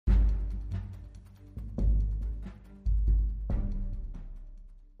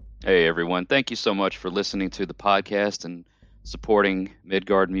Hey everyone, thank you so much for listening to the podcast and supporting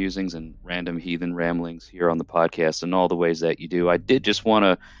Midgard Musings and Random Heathen Ramblings here on the podcast and all the ways that you do. I did just want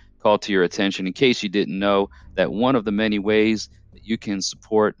to call to your attention, in case you didn't know, that one of the many ways that you can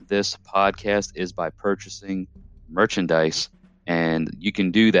support this podcast is by purchasing merchandise. And you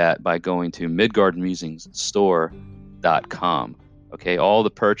can do that by going to MidgardMusingsStore.com. Okay, all the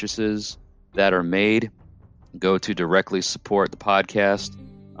purchases that are made go to directly support the podcast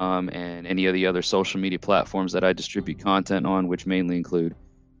and any of the other social media platforms that I distribute content on, which mainly include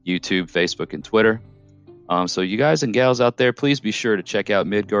YouTube, Facebook, and Twitter. So you guys and gals out there, please be sure to check out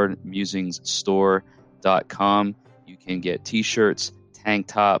MidgardMusingsStore.com. You can get t-shirts, tank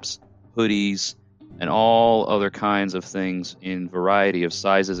tops, hoodies, and all other kinds of things in variety of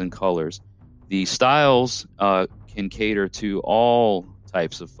sizes and colors. The styles can cater to all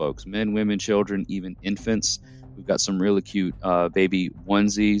types of folks, men, women, children, even infants. We've got some really cute baby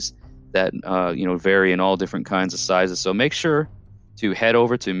onesies that vary in all different kinds of sizes. So make sure to head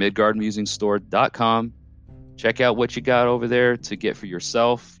over to MidgardMusingsStore.com. Check out what you got over there to get for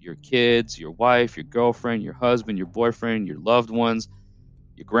yourself, your kids, your wife, your girlfriend, your husband, your boyfriend, your loved ones,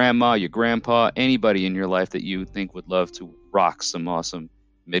 your grandma, your grandpa, anybody in your life that you think would love to rock some awesome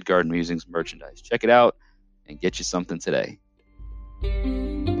Midgard Musings merchandise. Check it out and get you something today.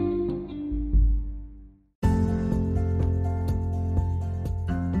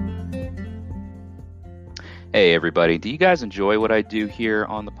 Hey everybody, do you guys enjoy what I do here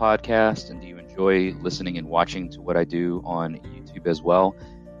on the podcast, and do you enjoy listening and watching to what I do on YouTube as well?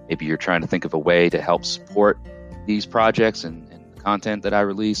 Maybe you're trying to think of a way to help support these projects and the content that I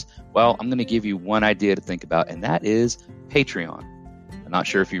release. Well, I'm going to give you one idea to think about, and that is Patreon. I'm not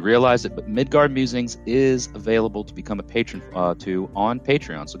sure if you realize it, but Midgard Musings is available to become a patron to on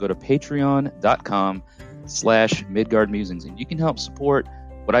Patreon. So go to patreon.com/Midgard Musings, and you can help support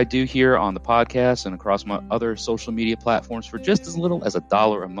what I do here on the podcast and across my other social media platforms for just as little as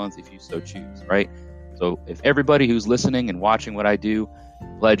 $1 a month if you so choose, right? So if everybody who's listening and watching what I do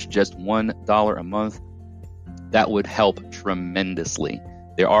pledge just $1 a month, that would help tremendously.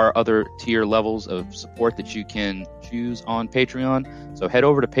 There are other tier levels of support that you can choose on Patreon. So head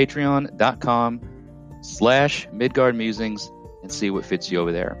over to patreon.com/Midgard Musings and see what fits you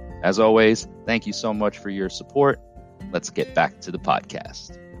over there. As always, thank you so much for your support. Let's get back to the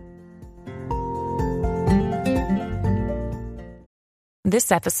podcast.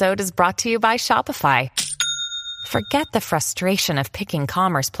 This episode is brought to you by Shopify. Forget the frustration of picking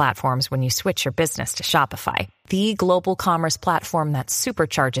commerce platforms when you switch your business to Shopify, the global commerce platform that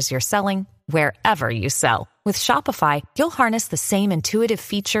supercharges your selling wherever you sell. With Shopify, you'll harness the same intuitive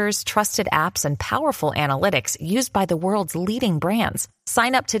features, trusted apps, and powerful analytics used by the world's leading brands.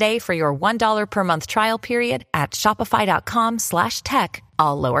 Sign up today for your $1 per month trial period at shopify.com/tech,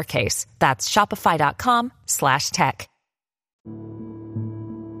 all lowercase. That's shopify.com/tech.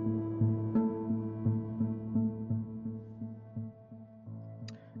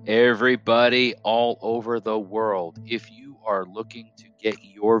 Everybody all over the world, if you are looking to get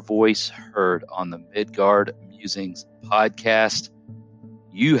your voice heard on the Midgard Musings podcast,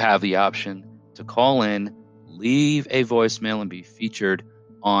 you have the option to call in, leave a voicemail, and be featured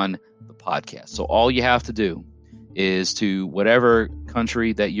on the podcast. So all you have to do is, to whatever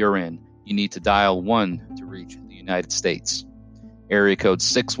country that you're in, you need to dial 1 to reach the United States. Area code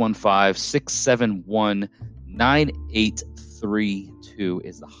 615-671-9832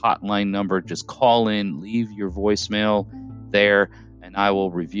 is the hotline number. Just call in, leave your voicemail there, and I will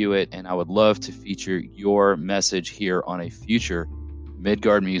review it. And I would love to feature your message here on a future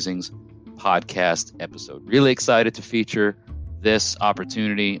Midgard Musings podcast episode. Really excited to feature this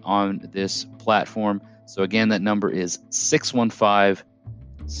opportunity on this platform. So again, that number is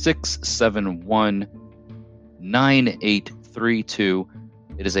 615-671-9832.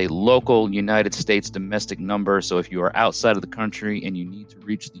 It is a local United States domestic number. So if you are outside of the country and you need to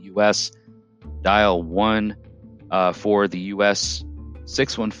reach the U.S., dial 1 for the U.S.,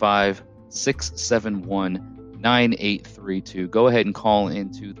 615-671-9832. Go ahead and call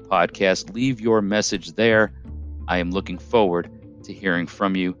into the podcast. Leave your message there. I am looking forward to hearing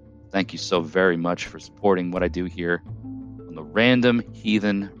from you. Thank you so very much for supporting what I do here on the Random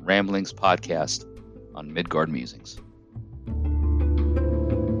Heathen Ramblings podcast on Midgard Musings.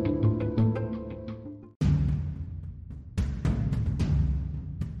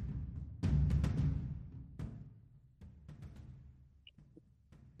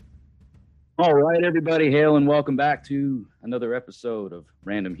 All right, everybody, hail and welcome back to another episode of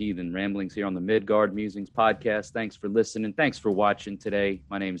Random Heathen Ramblings here on the Midgard Musings podcast. Thanks for listening. Thanks for watching today.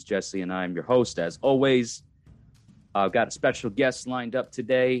 My name is Jesse, and I'm your host, as always. I've got a special guest lined up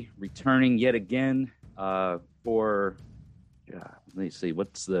today, returning yet again for, let me see,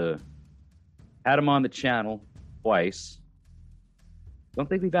 had him on the channel twice. Don't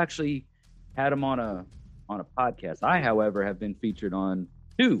think we've actually had him on a podcast. I, however, have been featured on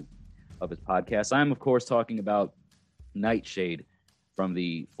 2 of his podcasts. I'm, of course, talking about Nightshade from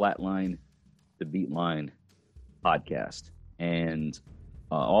the Flatline to Beatline podcast. And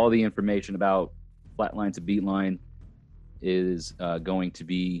all the information about Flatline to Beatline is going to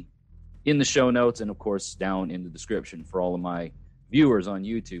be in the show notes and, of course, down in the description for all of my viewers on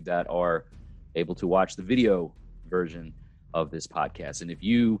YouTube that are able to watch the video version of this podcast. And if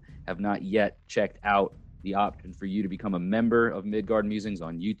you have not yet checked out the option for you to become a member of Midgard Musings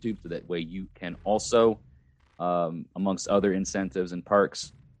on YouTube, so that way you can also, amongst other incentives and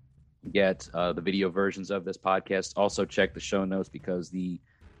perks, get the video versions of this podcast. Also check the show notes because the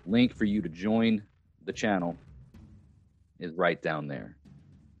link for you to join the channel is right down there,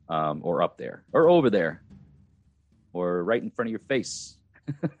 or up there, or over there, or right in front of your face.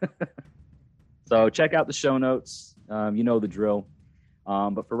 So check out the show notes. You know the drill.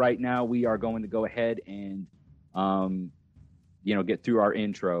 But for right now, we are going to go ahead and, get through our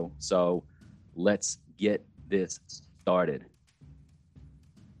intro. So let's get this started.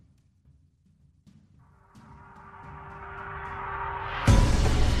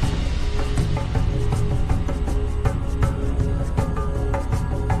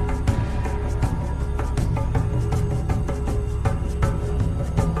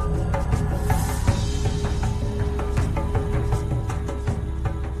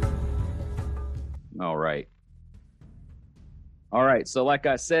 All right. So like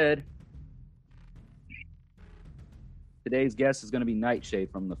I said, today's guest is going to be Nightshade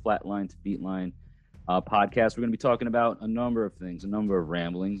from the Flatline to Beatline podcast. We're going to be talking about a number of things, a number of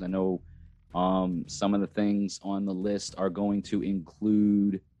ramblings. I know some of the things on the list are going to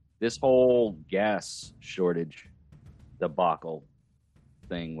include this whole gas shortage debacle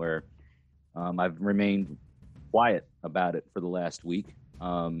thing where I've remained quiet about it for the last week.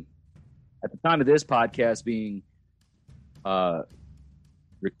 At the time of this podcast being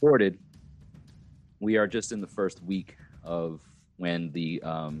recorded, we are just in the first week of when the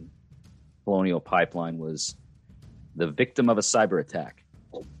Colonial Pipeline was the victim of a cyber attack.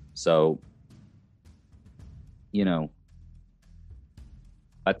 So, by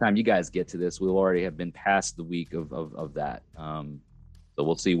the time you guys get to this, we'll already have been past the week of that. So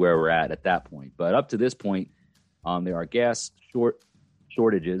we'll see where we're at that point. But up to this point, there are gas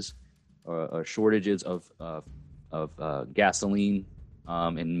shortages of gasoline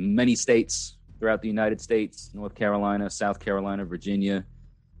in many states throughout the United States: North Carolina, South Carolina, Virginia,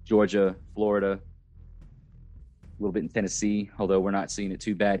 Georgia, Florida, a little bit in Tennessee, although we're not seeing it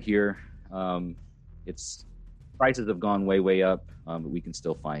too bad here. It's prices have gone way up, but we can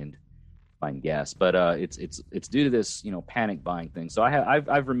still find gas. But it's due to this panic buying thing. So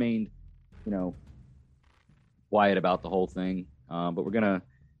I've remained quiet about the whole thing, but we're gonna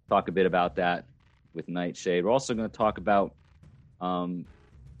talk a bit about that with Nightshade. We're also going to talk about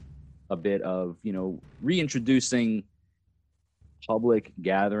a bit of, reintroducing public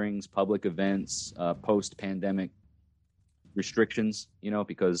gatherings, public events, post-pandemic restrictions,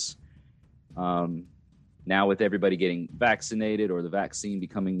 because now with everybody getting vaccinated or the vaccine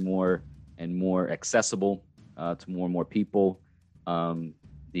becoming more and more accessible to more and more people,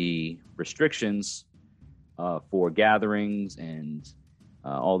 the restrictions for gatherings and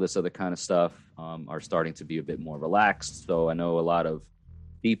all this other kind of stuff are starting to be a bit more relaxed. So I know a lot of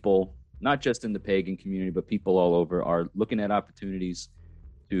people, not just in the pagan community, but people all over, are looking at opportunities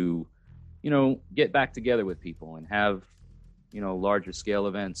to, get back together with people and have, larger scale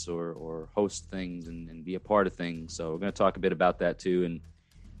events or host things and be a part of things. So we're going to talk a bit about that too. And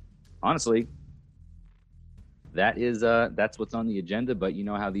honestly, that's what's on the agenda. But you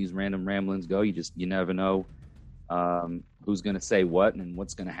know how these random ramblings go. You never know who's going to say what and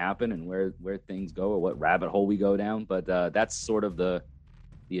what's going to happen and where things go or what rabbit hole we go down. But that's sort of the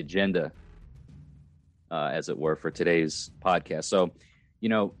agenda, as it were, for today's podcast. So,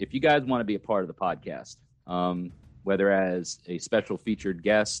 if you guys want to be a part of the podcast, whether as a special featured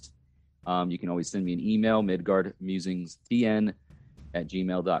guest, you can always send me an email,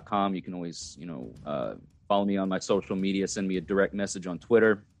 midgardmusingstn@gmail.com. You can always, follow me on my social media, send me a direct message on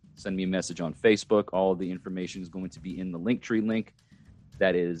Twitter, send me a message on Facebook. All of the information is going to be in the Linktree link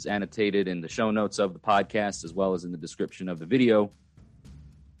that is annotated in the show notes of the podcast, as well as in the description of the video.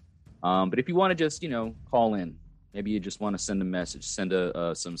 But if you want to just, call in, maybe you just want to send a message, send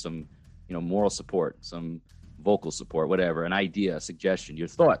some moral support, some vocal support, whatever, an idea, a suggestion, your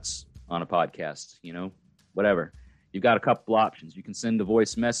thoughts on a podcast, whatever. you've got a couple options. You can send a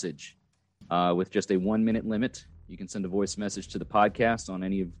voice message with just a 1-minute limit. You can send a voice message to the podcast on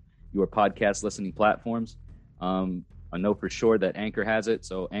any of your podcast listening platforms. I know for sure that Anchor has it.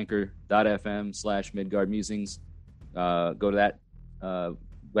 So anchor.fm/MidgardMusings. Go to that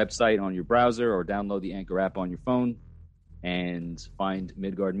website on your browser or download the Anchor app on your phone and find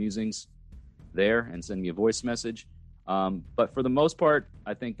Midgard Musings there and send me a voice message. But for the most part,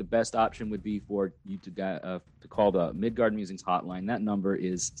 I think the best option would be for you to call the Midgard Musings hotline. That number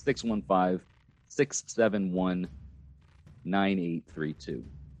is 615-671-9832.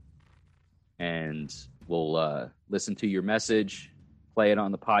 And we'll listen to your message, play it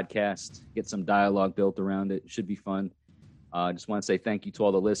on the podcast, get some dialogue built around it. It should be fun. I just want to say thank you to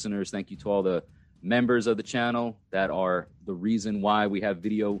all the listeners. Thank you to all the members of the channel that are the reason why we have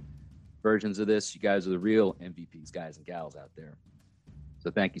video versions of this. You guys are the real MVPs, guys and gals out there.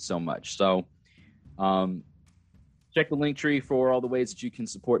 So thank you so much. So check the link tree for all the ways that you can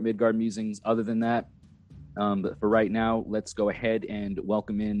support Midgard Musings. Other than that, but for right now, let's go ahead and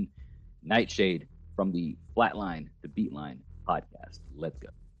welcome in Nightshade from the Flatline to Beatline podcast. Let's go.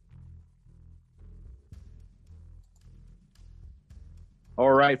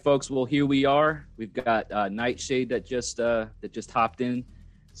 All right, folks. Well, here we are. We've got Nightshade that just hopped in.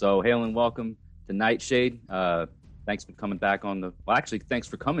 So, hail and welcome to Nightshade. Thanks for coming back on the. Well, actually, thanks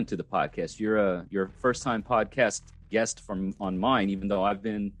for coming to the podcast. You're a first-time podcast guest on mine, even though I've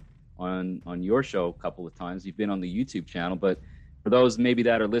been on your show a couple of times. You've been on the YouTube channel, but for those maybe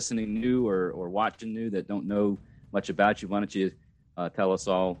that are listening new or watching new that don't know much about you, why don't you tell us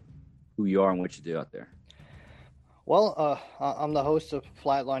all who you are and what you do out there? Well, I'm the host of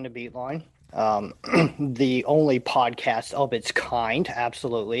Flatline to Beatline, the only podcast of its kind,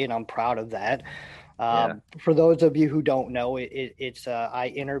 absolutely, and I'm proud of that. For those of you who don't know, it's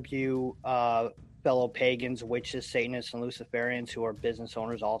I interview fellow pagans, witches, Satanists, and Luciferians who are business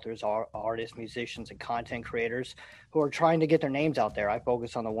owners, authors, artists, musicians, and content creators who are trying to get their names out there. I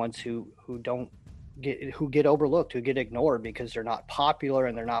focus on the ones who get overlooked, who get ignored because they're not popular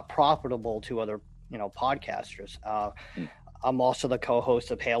and they're not profitable to other podcasters. I'm also the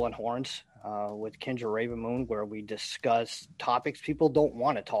co-host of Hail and Horns with Kendra Ravenmoon, where we discuss topics people don't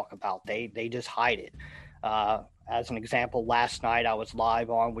want to talk about. They just hide it. As an example, last night I was live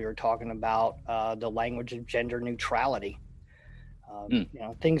on, we were talking about the language of gender neutrality.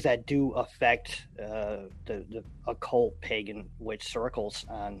 Things that do affect the occult pagan witch circles.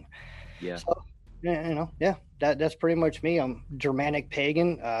 And so, that's pretty much me. I'm Germanic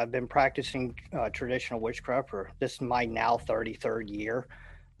pagan. I've been practicing traditional witchcraft for this is my now 33rd year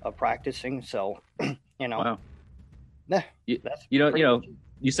of practicing. So, wow.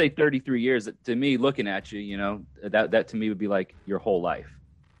 You say 33 years. To me, looking at you, that to me would be like your whole life.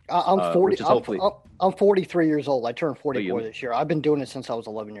 I'm 40. I'm 43 years old. I turned 44 this year. I've been doing it since I was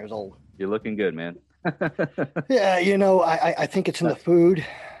 11 years old. You're looking good, man. Yeah, I think it's in the food.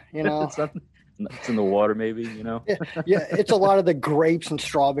 It's in the water, maybe. Yeah, it's a lot of the grapes and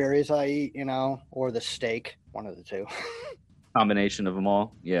strawberries I eat, or the steak, one of the two. Combination of them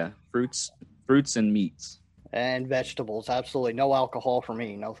all. Yeah, fruits and meats. And vegetables, absolutely. No alcohol for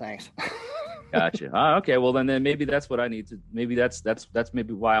me. No thanks. Gotcha. Okay, well then maybe that's what I need to. Maybe that's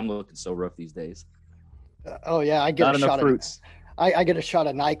maybe why I'm looking so rough these days. I get not a shot fruits. I get a shot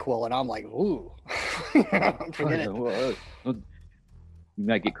of NyQuil and I'm like, ooh. Forget it. Well, you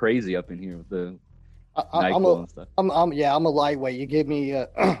might get crazy up in here with the NyQuil and stuff. I'm a lightweight. You give me a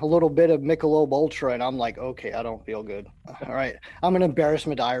little bit of Michelob Ultra and I'm like, okay, I don't feel good. All right, I'm an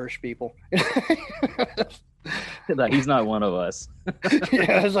embarrassment to Irish people. He's not one of us.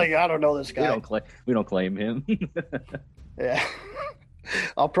 Yeah, it's like I don't know this guy. We don't claim him. Yeah,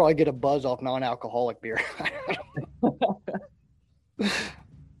 I'll probably get a buzz off non-alcoholic beer.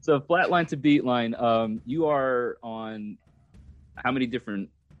 So, Flatline to Beatline, you are on how many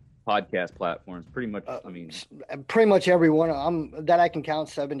different podcast platforms? Pretty much. Pretty much every one. That I can count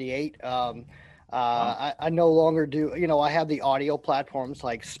 78. I no longer do, I have the audio platforms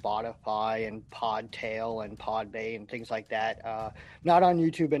like Spotify and Podtail and Podbay and things like that. Not on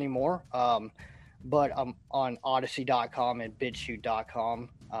YouTube anymore, but I'm on Odyssey.com and BitChute.com.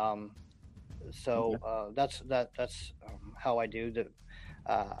 That's how I do the.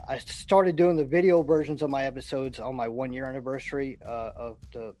 I started doing the video versions of my episodes on my 1-year anniversary of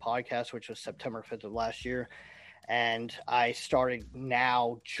the podcast, which was September 5th of last year. And I started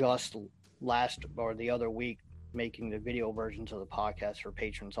now just the other week making the video versions of the podcast for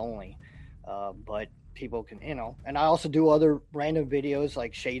patrons only. But people can, and I also do other random videos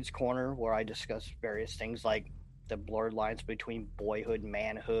like Shade's Corner, where I discuss various things like the blurred lines between boyhood and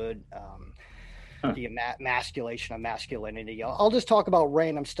manhood, the emasculation of masculinity. I'll just talk about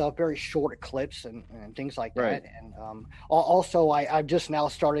random stuff, very short clips and things like that. Right. And also, I've just now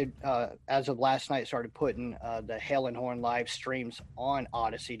started, as of last night, started putting the Hail and Horn live streams on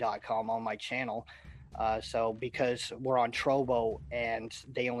Odyssey.com on my channel. So because we're on Trovo and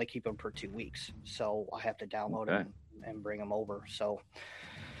they only keep them for 2 weeks, so I have to download them and bring them over. So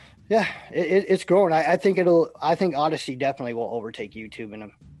yeah, it's growing. I think Odyssey definitely will overtake YouTube in a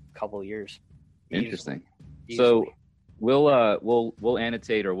couple of years. Interesting. Easily. So we'll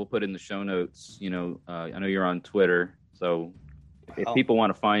annotate, or we'll put in the show notes. I know you're on Twitter, so if people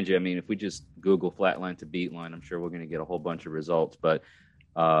want to find you, I mean, if we just Google Flatline to Beatline, I'm sure we're going to get a whole bunch of results. But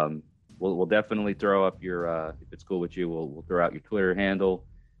we'll definitely throw up your, if it's cool with you, we'll throw out your Twitter handle.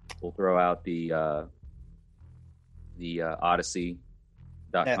 We'll throw out the Odyssey.com.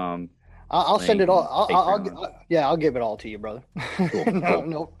 Yeah. I'll send it all. I'll give it all to you, brother. Cool.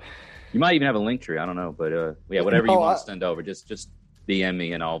 No. You might even have a link tree. I don't know, but whatever you want to send over, just DM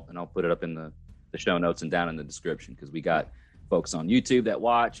me and I'll put it up in the show notes and down in the description, because we got folks on YouTube that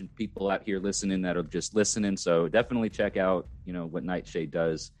watch and people out here listening that are just listening. So definitely check out what Nightshade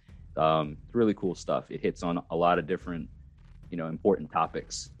does. It's really cool stuff. It hits on a lot of different important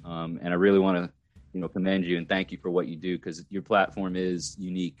topics, and I really want to commend you and thank you for what you do, because your platform is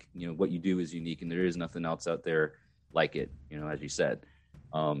unique. What you do is unique, and there is nothing else out there like it. As you said,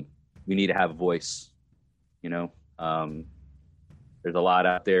 we need to have a voice. There's a lot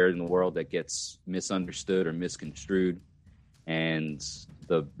out there in the world that gets misunderstood or misconstrued, and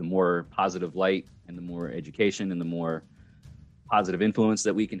the more positive light and the more education and the more positive influence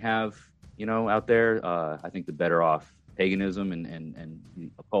that we can have out there, I think the better off paganism and the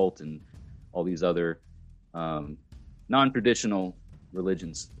occult and all these other non-traditional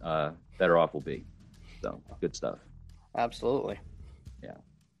religions better off will be. So good stuff. Absolutely. Yeah.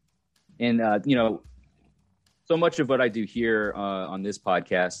 And so much of what I do here on this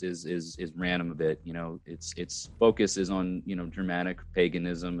podcast is random a bit. Its focus is on Germanic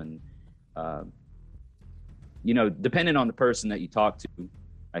paganism, and depending on the person that you talk to,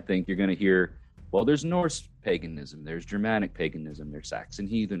 I think you're going to hear, well, there's Norse paganism, there's Germanic paganism, there's Saxon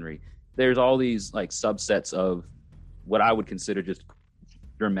heathenry. There's all these like subsets of what I would consider just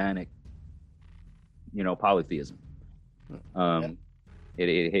Germanic, polytheism.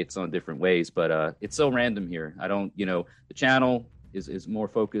 It hits on different ways, but it's so random here. I don't, the channel is more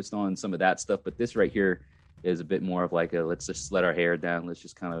focused on some of that stuff, but this right here is a bit more of like let's just let our hair down. Let's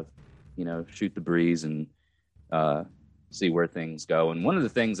just kind of, shoot the breeze and see where things go. And one of the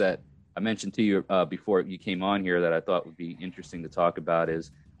things that I mentioned to you before you came on here that I thought would be interesting to talk about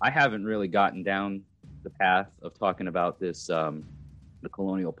is I haven't really gotten down the path of talking about this, the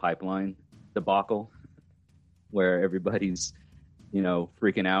Colonial Pipeline debacle, where everybody's,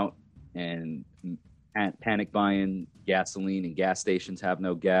 freaking out and panic buying gasoline, and gas stations have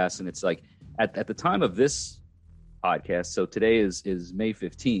no gas. And it's like at the time of this podcast, so today is May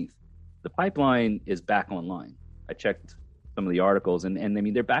 15th, the pipeline is back online. I checked some of the articles, and I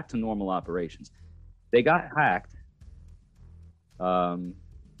mean, they're back to normal operations. They got hacked. I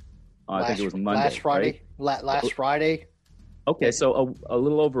think it was Monday. Last Friday. Right? Last Friday. Okay, so a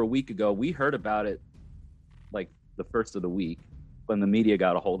little over a week ago, we heard about it like the first of the week, when the media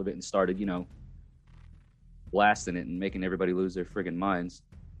got a hold of it and started, blasting it and making everybody lose their friggin' minds.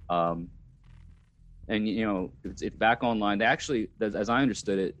 And it's back online. They actually, as I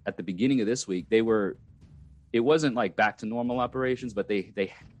understood it, at the beginning of this week, it wasn't like back to normal operations, but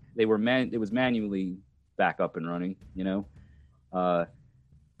it was manually back up and running,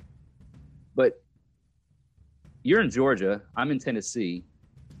 but you're in Georgia, I'm in Tennessee.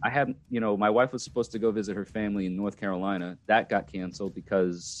 I have, my wife was supposed to go visit her family in North Carolina. That got canceled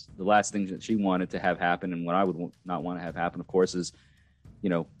because the last thing that she wanted to have happen, and what I would not want to have happen, of course, is,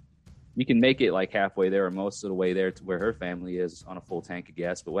 you can make it like halfway there or most of the way there to where her family is on a full tank of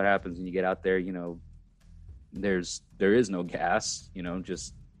gas. But what happens when you get out there, there is no gas,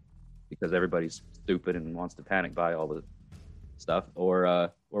 just because everybody's stupid and wants to panic buy all the stuff.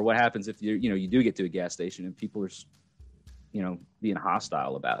 Or what happens if you do get to a gas station and people are, being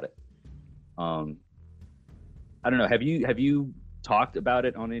hostile about it. I don't know. Have you talked about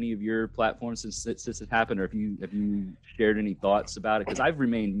it on any of your platforms since it happened, or have you shared any thoughts about it? Because I've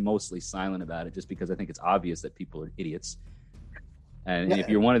remained mostly silent about it, just because I think it's obvious that people are idiots. And if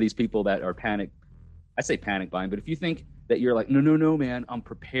you're one of these people that are I say panic buying, but if you think that you're like, no, man, I'm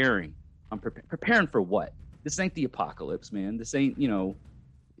preparing. Preparing for what? This ain't the apocalypse, man. This ain't,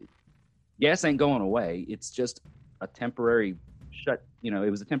 gas ain't going away. It's just a temporary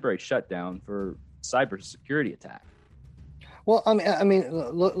it was a temporary shutdown for cybersecurity attack. Well, I mean,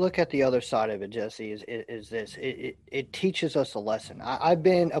 look at the other side of it, Jesse. Is this? It teaches us a lesson. I've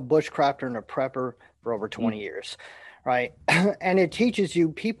been a bushcrafter and a prepper for over 20 years, right? And it teaches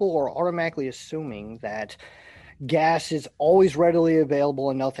you. People are automatically assuming that gas is always readily available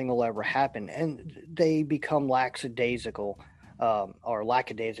and nothing will ever happen, and they become lackadaisical, or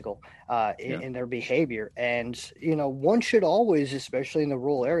lackadaisical in their behavior. And one should always, especially in the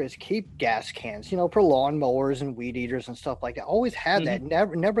rural areas, keep gas cans, for lawn mowers and weed eaters and stuff like that. Always have that.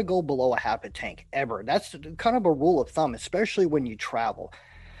 Never go below a half a tank ever. That's kind of a rule of thumb, especially when you travel.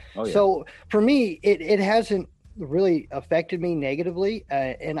 Oh, yeah. So for me, it hasn't really affected me negatively,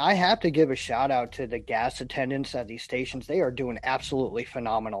 and I have to give a shout out to the gas attendants at these stations. They are doing absolutely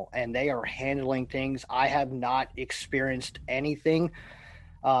phenomenal, and they are handling things. I have not experienced anything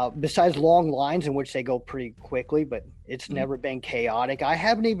besides long lines in which they go pretty quickly, but it's never been chaotic. I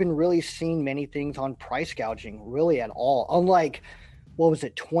haven't even really seen many things on price gouging really at all, unlike what was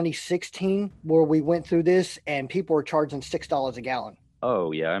it, 2016, where we went through this and people were charging $6 a gallon.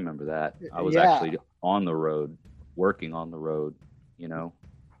 Oh yeah, I remember that. I was actually on the road, working on the road,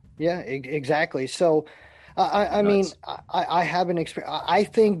 Yeah, exactly. So, I mean, I haven't experienced. I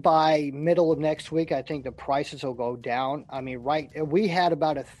think by middle of next week, I think the prices will go down. I mean, we had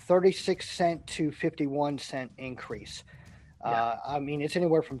about a 36-cent to 51-cent increase. Yeah. I mean, it's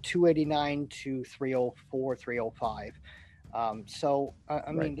anywhere from 289 to 304, 305. So,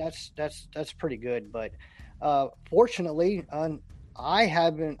 I mean, that's pretty good. But fortunately, I'm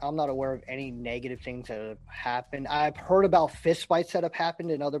not aware of any negative things that have happened. I've heard about fist fights that have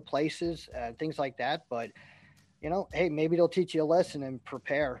happened in other places, things like that. But, hey, maybe they'll teach you a lesson and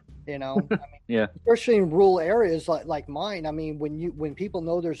prepare, I mean, yeah. Especially in rural areas like mine. I mean, when people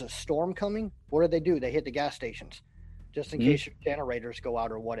know there's a storm coming, what do? They hit the gas stations just in case your generators go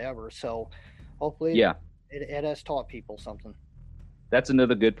out or whatever. So hopefully it has taught people something. That's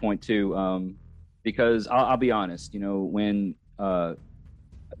another good point too. Because I'll be honest, when,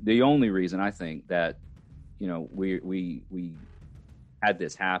 the only reason I think that, we had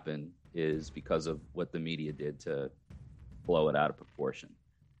this happen is because of what the media did to blow it out of proportion.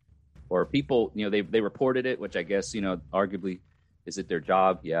 Or people, they reported it, which I guess, arguably, is it their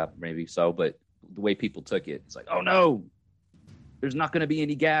job? Yeah, maybe so. But the way people took it, it's like, oh no, there's not going to be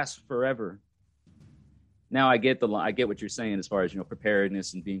any gas forever. Now I get what you're saying as far as,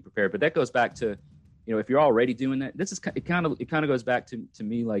 preparedness and being prepared, but that goes back to, if you're already doing that, it kind of goes back to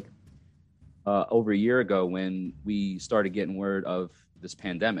me like over a year ago when we started getting word of this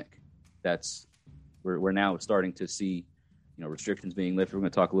pandemic. We're now starting to see, restrictions being lifted. We're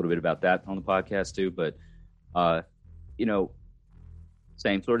going to talk a little bit about that on the podcast too. But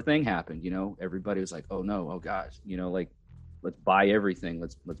same sort of thing happened. Everybody was like, oh no, oh gosh, like let's buy everything.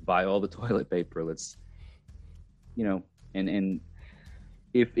 Let's buy all the toilet paper. Let's, and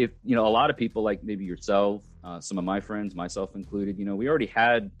if a lot of people like maybe yourself, some of my friends, myself included, we already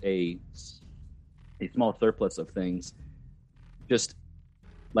had a small surplus of things, just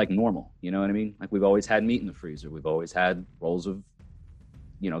like normal, you know what I mean? Like we've always had meat in the freezer. We've always had rolls of,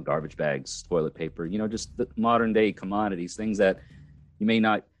 garbage bags, toilet paper, just the modern day commodities, things that you may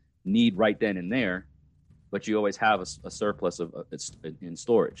not need right then and there, but you always have a surplus of in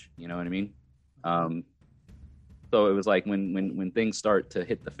storage. You know what I mean? So it was like when things start to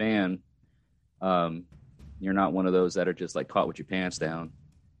hit the fan, you're not one of those that are just like caught with your pants down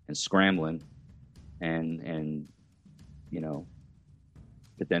and scrambling and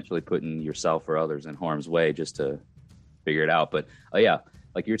potentially putting yourself or others in harm's way just to figure it out. But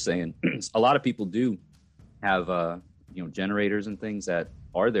like you're saying, a lot of people do have generators and things that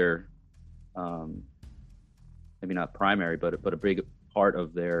are their maybe not primary, but a big part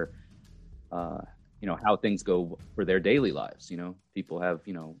of their how things go for their daily lives. People have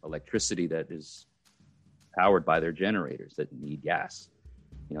electricity that is powered by their generators that need gas.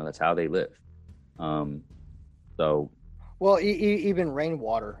 That's how they live. Well, even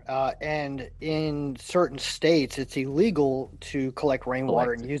rainwater, and in certain states, it's illegal to collect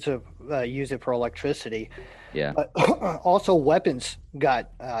rainwater and use it for electricity. Yeah. But also, weapons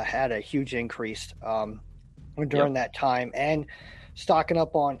had a huge increase during that time, and stocking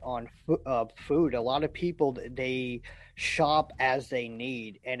up on food. A lot of people, they shop as they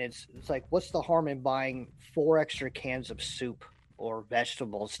need, and it's like, what's the harm in buying 4 extra cans of soup or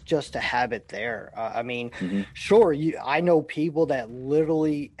vegetables just to have it there? I mean, sure, I know people that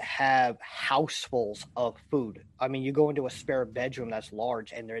literally have housefuls of food. I mean, you go into a spare bedroom that's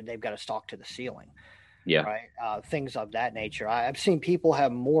large and they've got a stock to the ceiling. Yeah. Right. Things of that nature. I've seen people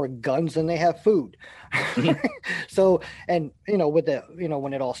have more guns than they have food. So, and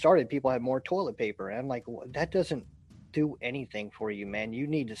when it all started, people had more toilet paper, and I'm like, that doesn't do anything for you, man. You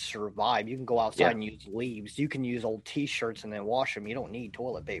need to survive. You can go outside and use leaves. You can use old T-shirts and then wash them. You don't need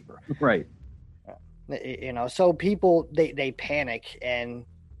toilet paper. Right. So people, they panic, and,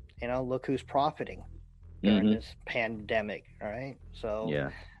 look who's profiting during this pandemic. All right. So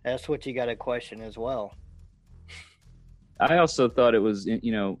that's what you got to question as well. I also thought it was,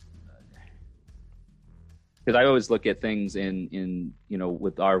 because I always look at things in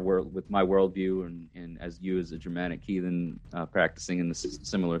with our world, with my worldview, and as you as a Germanic heathen practicing in the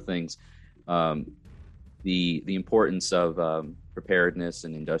similar things, the importance of preparedness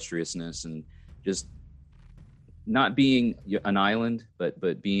and industriousness, and just not being an island,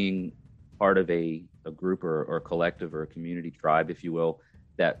 but being part of a group or a collective or a community, tribe, if you will,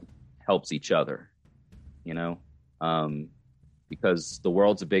 that helps each other, because the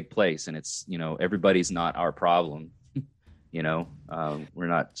world's a big place, and it's, everybody's not our problem. We're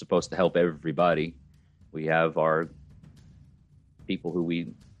not supposed to help everybody. We have our people who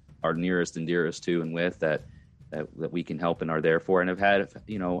we are nearest and dearest to and with that we can help and are there for, and have had,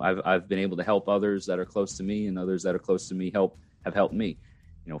 I've been able to help others that are close to me, and others that are close to me have helped me,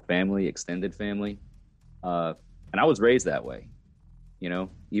 family, extended family. And I was raised that way,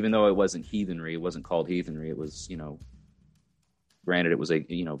 even though it wasn't heathenry, it wasn't called heathenry. It was, granted, it was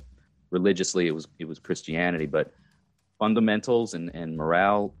religiously it was Christianity, but fundamentals and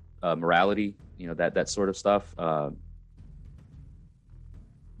morality, that sort of stuff.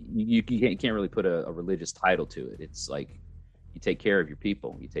 You can't really put a religious title to it. It's like, you take care of your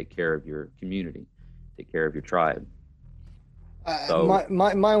people, you take care of your community, take care of your tribe. So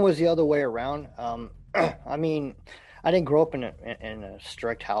mine was the other way around. I mean, I didn't grow up in a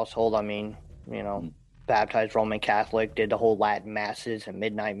strict household. I mean, baptized Roman Catholic, did the whole Latin masses and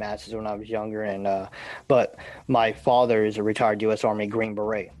midnight masses when I was younger. And but my father is a retired U.S. Army Green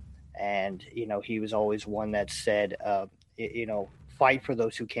Beret, and he was always one that said, fight for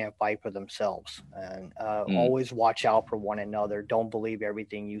those who can't fight for themselves, and always watch out for one another. Don't believe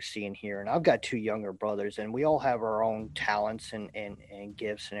everything you see and hear. And I've got two younger brothers, and we all have our own talents and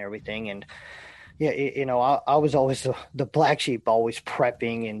gifts and everything. And I was always the black sheep, always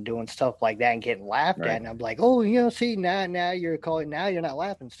prepping and doing stuff like that and getting laughed at. And I'm like, oh, see, now you're not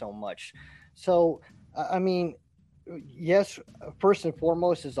laughing so much. So, I mean, yes, first and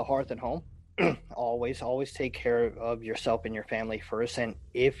foremost is the hearth and home. always take care of yourself and your family first. And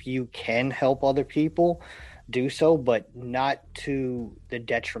if you can help other people, do so, but not to the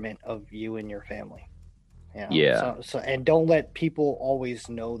detriment of you and your family. So and don't let people always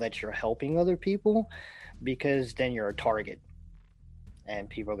know that you're helping other people, because then you're a target and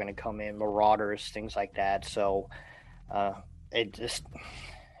people are going to come in, marauders, things like that. So it is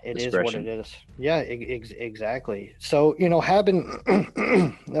what it is. Yeah, exactly. So, having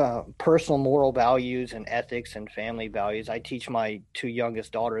personal moral values and ethics and family values. I teach my two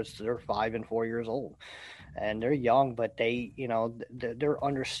youngest daughters, they're 5 and 4 years old, and they're young, but they, they're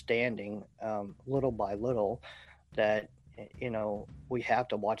understanding little by little that, we have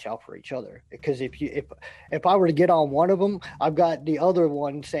to watch out for each other. Because if I were to get on one of them, I've got the other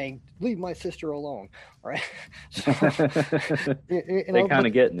one saying, leave my sister alone. Right. So, they're kind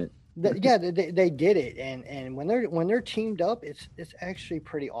of getting it. They get it. And when they're teamed up, it's actually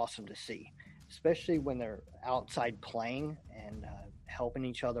pretty awesome to see, especially when they're outside playing and helping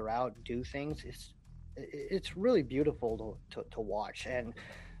each other out, do things. It's really beautiful to watch. And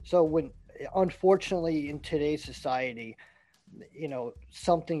so when, unfortunately, in today's society,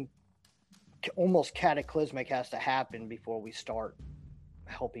 something almost cataclysmic has to happen before we start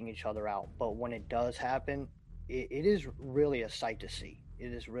helping each other out. But when it does happen, it is really a sight to see.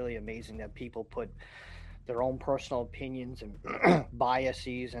 It is really amazing that people put their own personal opinions and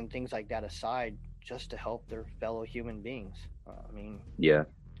biases and things like that aside just to help their fellow human beings.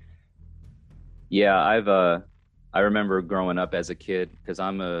 I remember growing up as a kid, because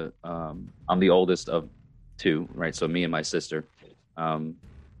I'm the oldest of two, right? So me and my sister.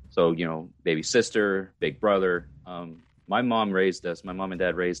 Baby sister, big brother. My mom and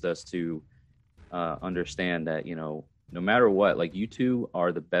dad raised us to understand that, no matter what, like, you two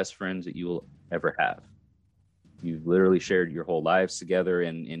are the best friends that you will ever have. You've literally shared your whole lives together,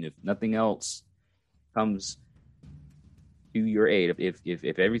 and if nothing else comes to your aid,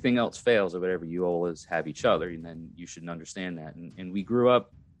 if everything else fails or whatever, you always have each other, and then you should understand that. And we grew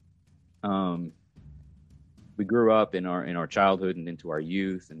up in our childhood and into our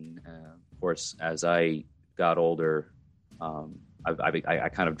youth, and of course, as I got older, I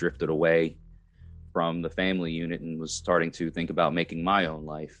kind of drifted away from the family unit and was starting to think about making my own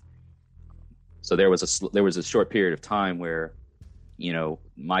life. So there was a short period of time where,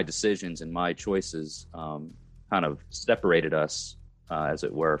 my decisions and my choices kind of separated us, as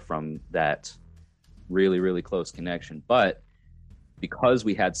it were, from that really, really close connection. But because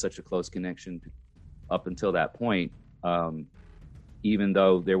we had such a close connection up until that point, even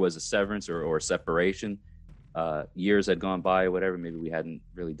though there was a severance or separation, years had gone by or whatever, maybe we hadn't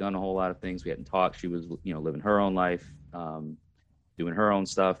really done a whole lot of things. We hadn't talked. She was, living her own life, doing her own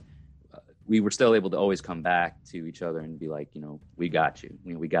stuff. We were still able to always come back to each other and be like, we got you.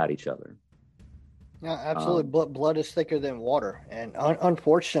 We got each other. Yeah, absolutely. Blood is thicker than water. And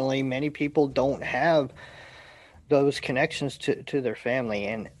unfortunately, many people don't have those connections to their family.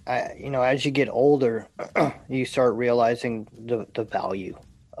 And, as you get older, you start realizing the value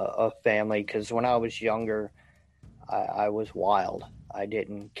of family. Because when I was younger, I was wild. I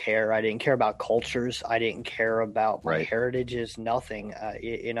didn't care. I didn't care about cultures. I didn't care about my heritages, nothing.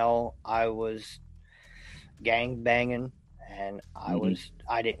 I was gang banging, and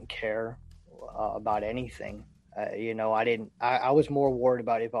I didn't care about anything. I was more worried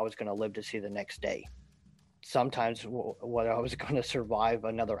about if I was going to live to see the next day. Sometimes whether I was going to survive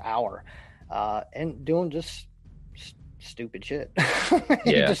another hour, and doing just stupid shit.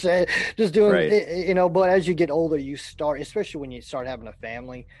 just doing it, but as you get older, you start, especially when you start having a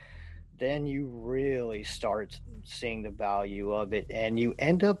family, then you really start seeing the value of it, and you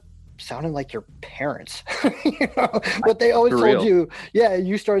end up sounding like your parents. What they always told you. Yeah,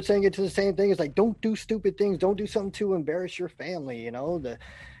 you start saying it to the same thing. It's like, don't do stupid things, don't do something to embarrass your family, and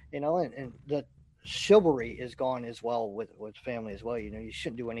the chivalry is gone as well with family as well. You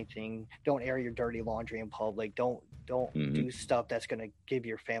shouldn't do anything. Don't air your dirty laundry in public. Don't do stuff that's going to give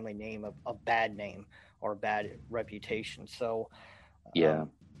your family name a bad name or a bad reputation. So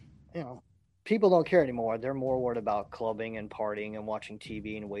people don't care anymore. They're more worried about clubbing and partying and watching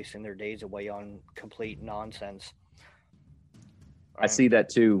TV and wasting their days away on complete nonsense. I see that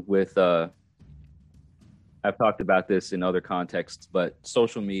too with I've talked about this in other contexts, but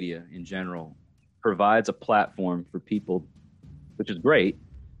social media in general provides a platform for people, which is great,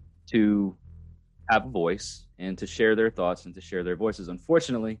 to have a voice and to share their thoughts and to share their voices.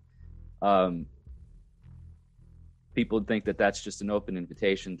 Unfortunately, people think that that's just an open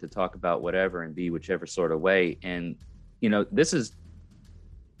invitation to talk about whatever and be whichever sort of way. And, this is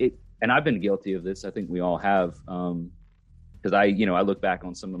it. And I've been guilty of this. I think we all have. Because I look back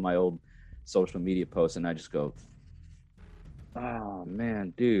on some of my old social media posts and I just go, oh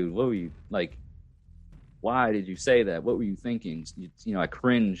man, dude, what were you like? Why did you say that? What were you thinking? I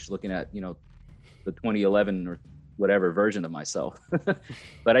cringe looking at, the 2011 or whatever version of myself.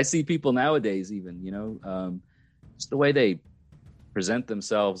 But I see people nowadays even, just the way they present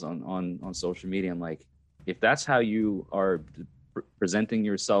themselves on social media. I'm like, if that's how you are presenting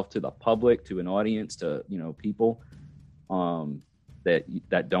yourself to the public, to an audience, to, people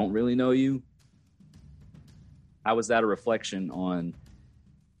that don't really know you, how is that a reflection on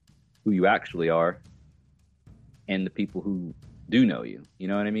who you actually are and the people who do know you? You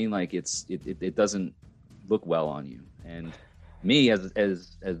know what I mean? Like it doesn't look well on you. And me as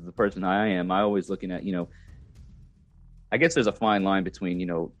the person I am, I always looking at, I guess there's a fine line between,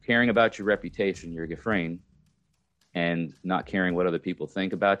 caring about your reputation, your gefrain, and not caring what other people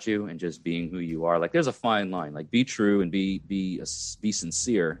think about you and just being who you are. Like there's a fine line, like be true and be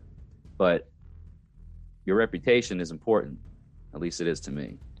sincere, but your reputation is important. At least it is to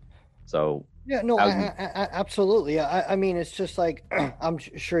me. So yeah, no, absolutely. I mean, it's just like, I'm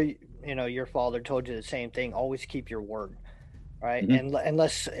sure, your father told you the same thing. Always keep your word, right? And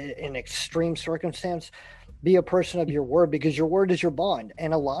unless in extreme circumstance, be a person of your word, because your word is your bond.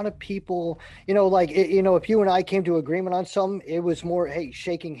 And a lot of people, if you and I came to agreement on something, it was more, hey,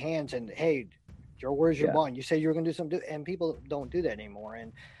 shaking hands and, hey, your word is your bond. You said you were going to do something, and people don't do that anymore.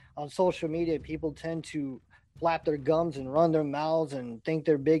 And on social media, people tend to flap their gums and run their mouths and think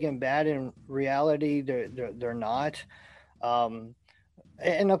they're big and bad. In reality, they're not.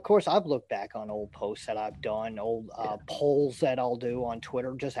 And of course, I've looked back on old posts that I've done, old polls that I'll do on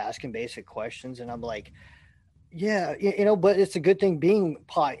Twitter, just asking basic questions. And I'm like, yeah, but it's a good thing being,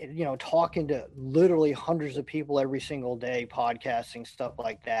 talking to literally hundreds of people every single day, podcasting, stuff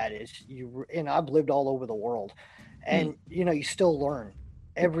like that. And I've lived all over the world, and, you still learn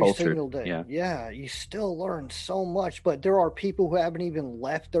every single day. Yeah, you still learn so much, but there are people who haven't even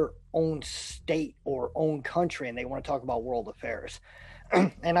left their own state or own country, and they want to talk about world affairs.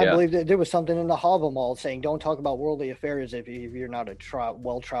 And I believe that there was something in the Havamal saying, don't talk about worldly affairs if you're not a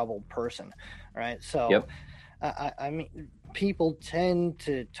well-traveled person, right? So I mean, people tend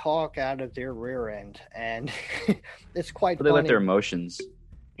to talk out of their rear end, and it's quite funny. They let their emotions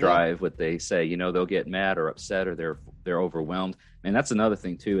drive what they say. They'll get mad or upset, or they're overwhelmed. And that's another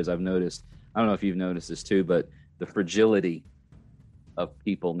thing too, is I've noticed, I don't know if you've noticed this too, but the fragility of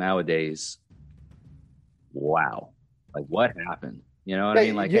people nowadays. Wow. Like, what happened? You know what I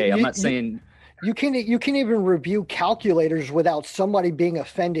mean? Like, hey, I'm not saying you can't even review calculators without somebody being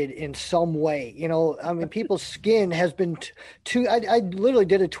offended in some way. You know, I mean, people's skin has been too. I literally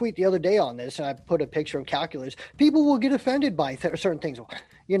did a tweet the other day on this, and I put a picture of calculators. People will get offended by certain things,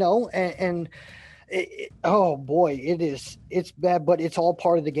 you know, and oh boy, it's bad, but it's all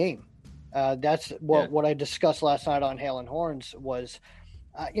part of the game. That's what I discussed last night on Hail and Horns was,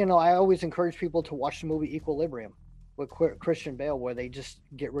 you know, I always encourage people to watch the movie Equilibrium with Christian Bale, where they just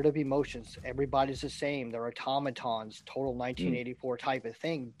get rid of emotions. Everybody's the same. They're automatons, total 1984 type of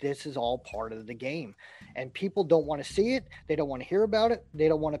thing. This is all part of the game. And people don't want to see it. They don't want to hear about it. They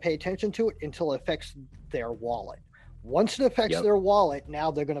don't want to pay attention to it until it affects their wallet. Once it affects their wallet,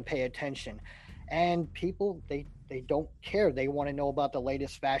 now they're going to pay attention. And people, they don't care. They want to know about the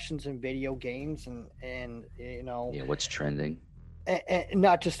latest fashions in video games and you know. Yeah, what's trending. And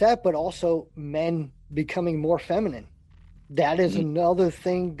not just that, but also men becoming more feminine. That is another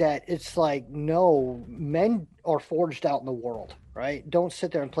thing that it's like, no, men are forged out in the world, right? Don't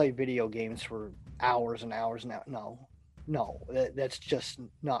sit there and play video games for hours and hours and hours. No, that's just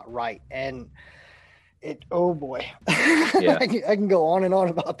not right. And oh boy, yeah. I can go on and on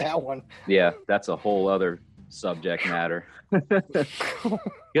about that one. Yeah, that's a whole other subject matter.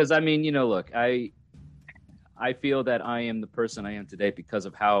 Because I mean, you know, look, I feel that I am the person I am today because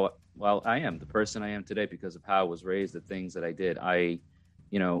of how, I am the person I am today because of how I was raised, the things that I did.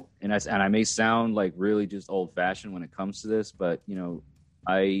 You know, and I may sound like really just old fashioned when it comes to this, but, you know,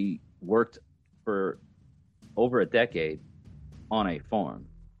 I worked for over a decade on a farm.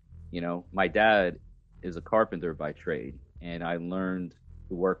 You know, my dad is a carpenter by trade, and I learned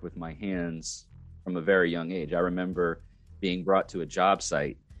to work with my hands from a very young age. I remember being brought to a job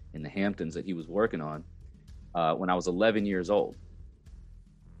site in the Hamptons that he was working on when I was 11 years old,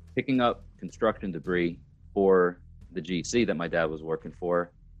 picking up construction debris for the GC that my dad was working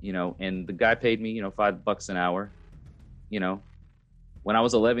for, you know, and the guy paid me, you know, $5 an hour. You know, when I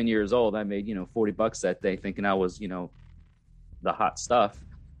was 11 years old, I made, you know, $40 that day, thinking I was, you know, the hot stuff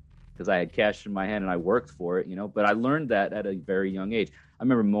because I had cash in my hand and I worked for it, you know, but I learned that at a very young age. I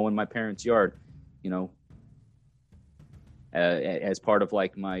remember mowing my parents' yard, you know, as part of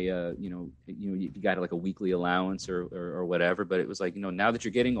like my, you got like a weekly allowance or whatever. But it was like, you know, now that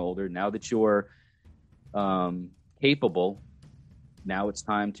you're getting older, now that you're capable, now it's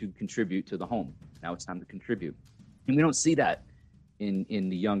time to contribute to the home. Now it's time to contribute. And we don't see that in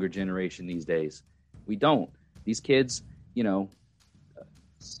the younger generation these days. We don't. These kids, you know,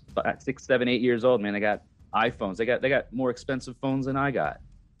 6, 7, 8 years old, man, they got iPhones. They got more expensive phones than I got.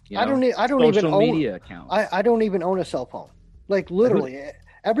 You know? I don't even own media accounts. I don't even own a cell phone. Like literally,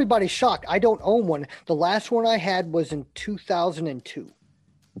 everybody's shocked. I don't own one. The last one I had was in 2002.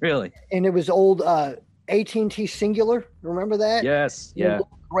 Really? And it was old AT&T Singular. Remember that? Yes. Yeah.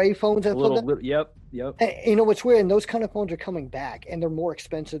 Gray phones. Yep. And, you know what's weird? And those kind of phones are coming back, and they're more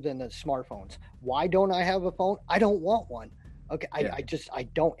expensive than the smartphones. Why don't I have a phone? I don't want one. Okay, yeah. I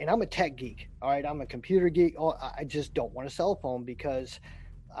don't. And I'm a tech geek. All right, I'm a computer geek. Oh, I just don't want a cell phone because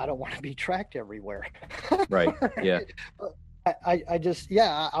I don't want to be tracked everywhere. Right. Yeah.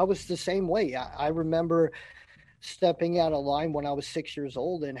 I was the same way. I remember stepping out of line when I was 6 years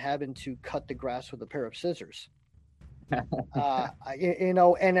old and having to cut the grass with a pair of scissors. You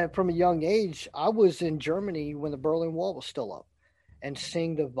know, and from a young age, I was in Germany when the Berlin Wall was still up and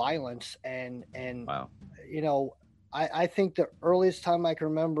seeing the violence and wow. You know, I think the earliest time I can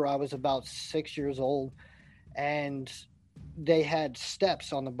remember, I was about 6 years old, and they had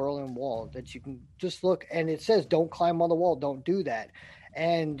steps on the Berlin Wall that you can just look, and it says, don't climb on the wall. Don't do that.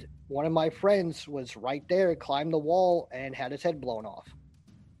 And one of my friends was right there, climbed the wall and had his head blown off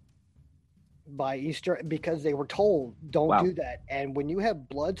by Easter because they were told, don't do that. And when you have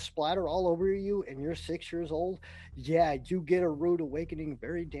blood splatter all over you and you're 6 years old, yeah, you get a rude awakening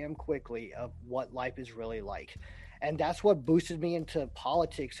very damn quickly of what life is really like. And that's what boosted me into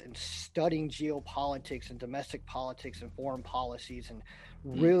politics and studying geopolitics and domestic politics and foreign policies and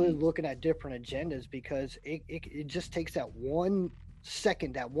really looking at different agendas, because it just takes that 1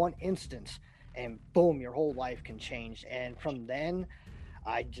 second, that one instance, and boom, your whole life can change. And from then,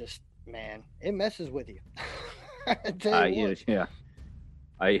 man, it messes with you. Yeah.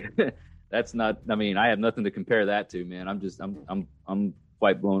 That's not, I mean, I have nothing to compare that to, man. I'm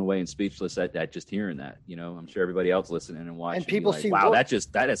quite blown away and speechless at just hearing that. You know, I'm sure everybody else listening and watching, and people see, wow, that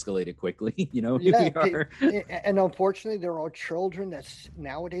escalated quickly. You know, yeah, and unfortunately, there are children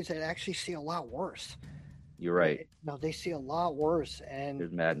nowadays that actually see a lot worse. You're right. No, they see a lot worse, and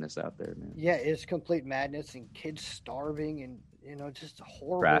there's madness out there, man. Yeah, it's complete madness, and kids starving, and just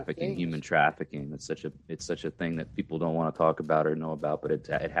horrible Trafficking, things. human trafficking. It's such a thing that people don't want to talk about or know about, but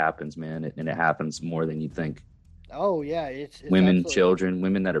it happens, man, and it happens more than you think. Oh yeah, it's women, absolutely... children,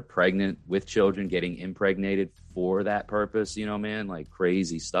 women that are pregnant with children getting impregnated for that purpose. Man, like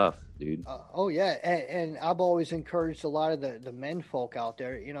crazy stuff, dude. Oh yeah, and I've always encouraged a lot of the men folk out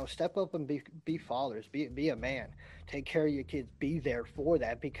there, step up and be fathers, be a man, take care of your kids, be there for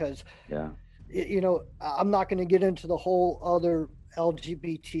that, because I'm not going to get into the whole other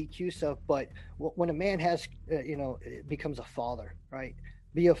LGBTQ stuff, but when a man has becomes a father, right?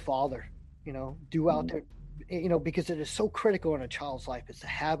 Be a father, do out there. Because it is so critical in a child's life is to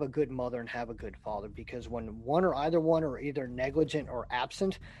have a good mother and have a good father, because when one or either negligent or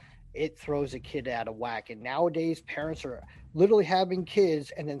absent, it throws a kid out of whack. And nowadays parents are literally having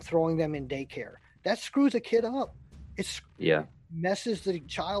kids and then throwing them in daycare. That screws a kid up. Messes the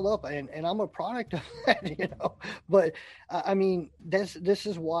child up, and I'm a product of that, but I mean, this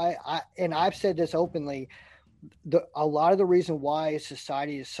is why I've said this openly. A lot of the reason why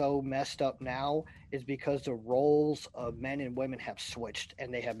society is so messed up now is because the roles of men and women have switched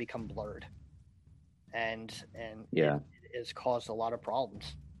and they have become blurred, and it has caused a lot of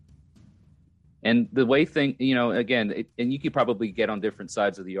problems. And the way again, and you could probably get on different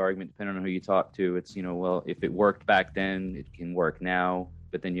sides of the argument depending on who you talk to. It's, well, if it worked back then, it can work now.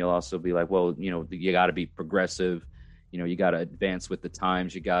 But then you'll also be like, well, you got to be progressive. You got to advance with the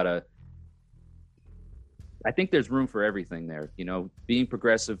times. I think there's room for everything there. Being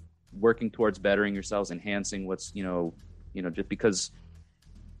progressive, working towards bettering yourselves, enhancing what's,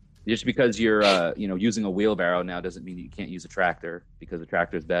 just because you're using a wheelbarrow now doesn't mean that you can't use a tractor, because a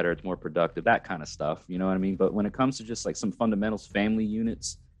tractor is better, it's more productive, that kind of stuff. You know what I mean? But when it comes to just like some fundamentals, family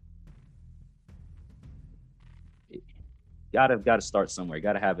units, you gotta start somewhere. You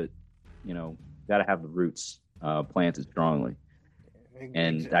gotta have it, gotta have the roots planted strongly.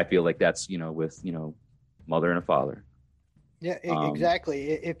 And I feel like that's with mother and a father. Yeah,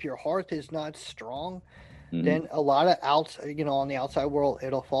 exactly. If your heart is not strong, then a lot of on the outside world,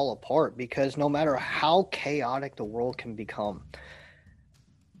 it'll fall apart, because no matter how chaotic the world can become,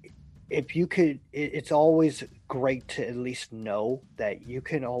 it's always great to at least know that you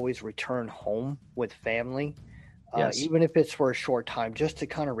can always return home with family, even if it's for a short time, just to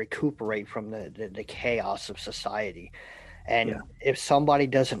kind of recuperate from the chaos of society. And if somebody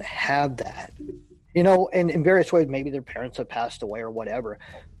doesn't have that, and in various ways, maybe their parents have passed away or whatever,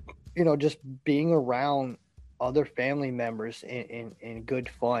 just being around other family members in good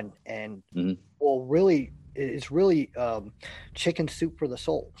fun and really chicken soup for the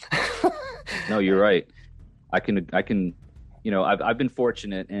soul. No, you're right. I can I've been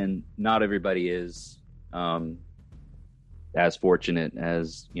fortunate, and not everybody is as fortunate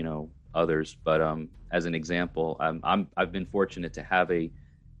as others, but as an example, I've been fortunate to have a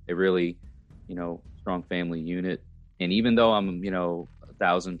really strong family unit. And even though I'm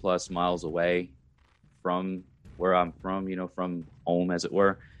 1,000+ miles away from where I'm from, from home, as it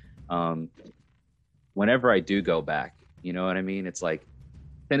were, whenever I do go back, you know what I mean? It's like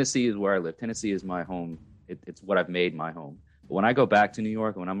Tennessee is where I live. Tennessee is my home. It's what I've made my home. But when I go back to New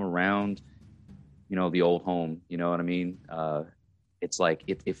York, when I'm around, the old home, you know what I mean? It's like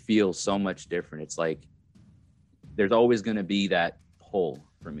it feels so much different. It's like there's always going to be that pull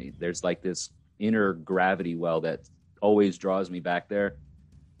for me. There's like this inner gravity well that always draws me back there.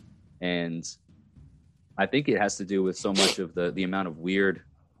 And I think it has to do with so much of the amount of weird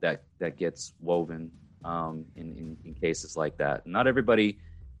that gets woven in cases like that. Not everybody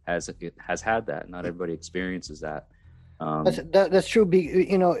has had that. Not everybody experiences that. That's true.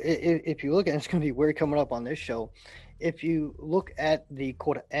 If you look at it, it's going to be weird coming up on this show. If you look at the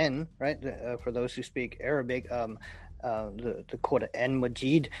Quran, right, for those who speak Arabic, the Quran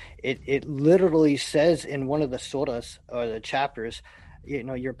Majid, it literally says in one of the surahs or the chapters,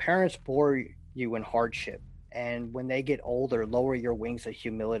 your parents bore you in hardship, and when they get older, lower your wings of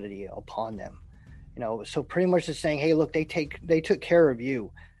humility upon them. So pretty much it's saying, hey, look, they took care of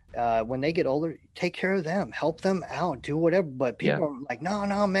you. When they get older, take care of them, help them out, do whatever. But people are like,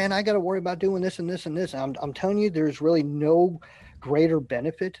 no, man, I got to worry about doing this and this and this. And I'm telling you, there's really no greater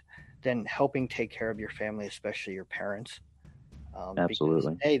benefit than helping take care of your family, especially your parents.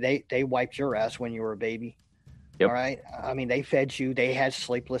 Absolutely. Because, hey, they wiped your ass when you were a baby. Yep. All right. I mean, they fed you. They had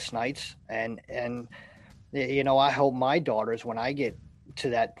sleepless nights, and I hope my daughters, when I get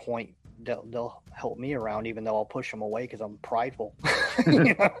to that point, they'll help me around, even though I'll push them away because I'm prideful.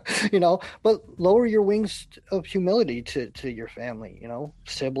 But lower your wings of humility to your family,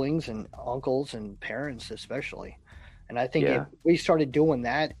 siblings and uncles and parents especially. And I think if we started doing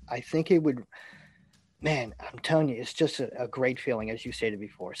that, I think it would, man, I'm telling you, it's just a great feeling, as you stated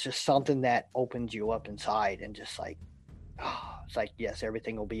before. It's just something that opens you up inside and just like, it's like, yes,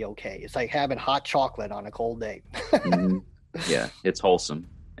 everything will be okay. It's like having hot chocolate on a cold day. Mm-hmm. Yeah, it's wholesome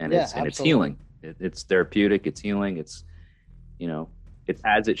and it's healing. It's therapeutic. It's healing. It's, it's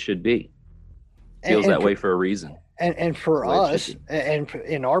as it should be. It feels that way for a reason. And for us, and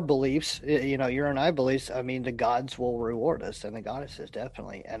in our beliefs, your and I beliefs, I mean, the gods will reward us and the goddesses,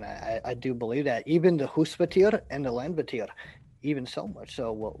 definitely. And I do believe that. Even the Husvatir and the Landvatir, even so much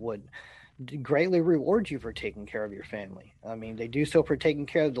so, would greatly reward you for taking care of your family. I mean, they do so for taking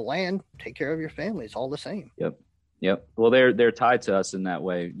care of the land, take care of your family. It's all the same. Yep. Well, they're tied to us in that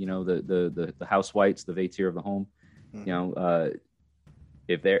way. The house whites, the Vatir of the home, mm-hmm.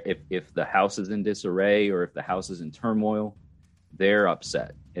 If the house is in disarray or if the house is in turmoil, they're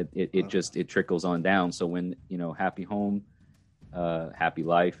upset. It trickles on down. So when, happy home, happy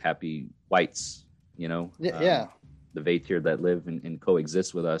life, happy whites, the Vatir that live and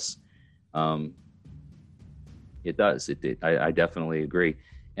coexist with us, it does. I definitely agree.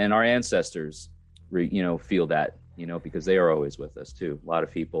 And our ancestors, feel that, because they are always with us too. A lot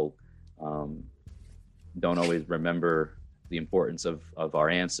of people don't always remember the importance of our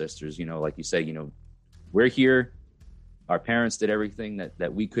ancestors. Like you say, we're here. Our parents did everything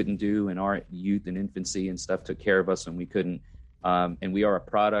that we couldn't do in our youth and infancy and stuff, took care of us when we couldn't. And we are a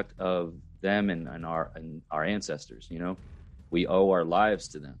product of them and our ancestors. We owe our lives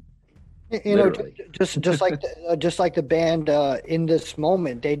to them. Just like the band In This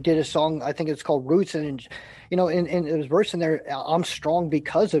Moment, they did a song, I think it's called Roots, and and it was verse in there, I'm strong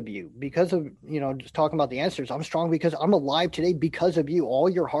because of you, because of, just talking about the answers. I'm strong because I'm alive today because of you. All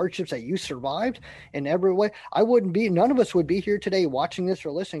your hardships that you survived in every way. None of us would be here today watching this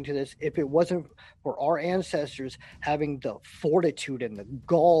or listening to this if it wasn't for our ancestors having the fortitude and the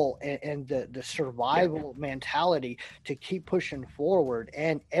gall and the survival mentality to keep pushing forward.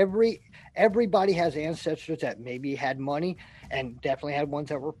 And everybody has ancestors that maybe had money and definitely had ones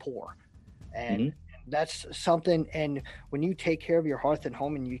that were poor. And mm-hmm. That's something. And when you take care of your hearth and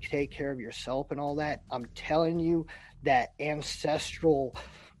home and you take care of yourself and all that, I'm telling you that ancestral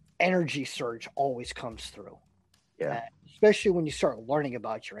energy surge always comes through. Yeah. Especially when you start learning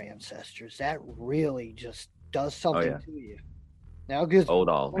about your ancestors, that really just does something to you. Now, because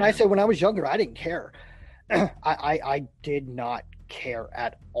when I was younger, I didn't care. I did not care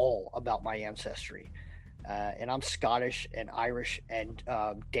at all about my ancestry. And I'm Scottish and Irish and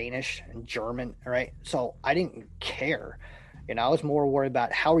Danish and German, right? So I didn't care. I was more worried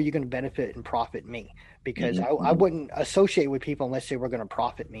about how are you going to benefit and profit me, because mm-hmm. I wouldn't associate with people unless they were going to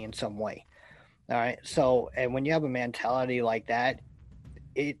profit me in some way. All right. So, and when you have a mentality like that,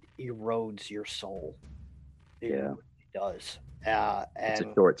 it erodes your soul. It really does. And it's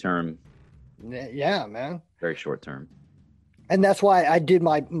a short term. Yeah, man. Very short term. And that's why I do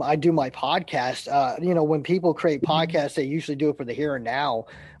my podcast. When people create podcasts, they usually do it for the here and now.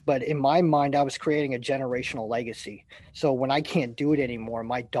 But in my mind, I was creating a generational legacy. So when I can't do it anymore,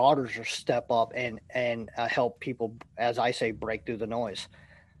 my daughters will step up and help people, as I say, break through the noise.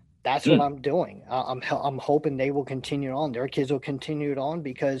 That's what I'm doing. I'm hoping they will continue on. Their kids will continue it on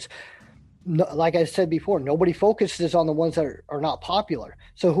because, like I said before, nobody focuses on the ones that are not popular.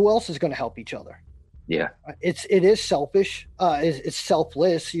 So who else is going to help each other? Yeah, it is selfish. It's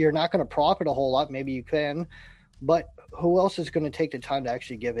selfless. You're not going to profit a whole lot. Maybe you can, but who else is going to take the time to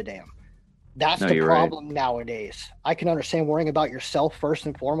actually give a damn? That's the problem nowadays. I can understand worrying about yourself first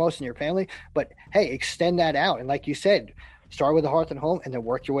and foremost and your family, but hey, extend that out. And like you said, start with the hearth and home and then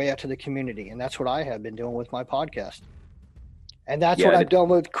work your way out to the community. And that's what I have been doing with my podcast. And that's what I've done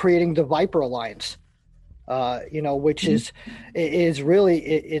with creating the Viper Alliance. Which is really,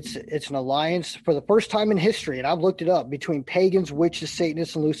 it's an alliance for the first time in history, and I've looked it up, between pagans, witches,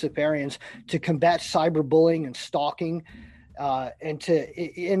 Satanists, and Luciferians to combat cyberbullying and stalking, and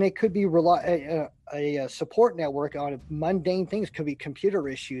it could be a support network on mundane things. Could be computer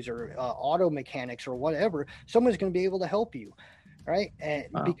issues or auto mechanics or whatever. Someone's going to be able to help you. Right. And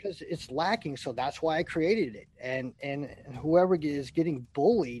because it's lacking. So that's why I created it. And whoever is getting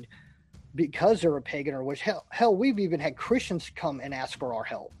bullied because they're a pagan or witch, hell, we've even had Christians come and ask for our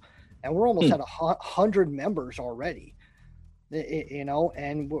help, and we're almost at 100 members already,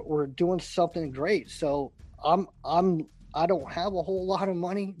 and we're doing something great. So I don't have a whole lot of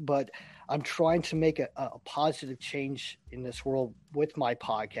money, but I'm trying to make a positive change in this world with my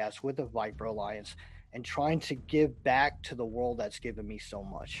podcast, with the Viper Alliance, and trying to give back to the world that's given me so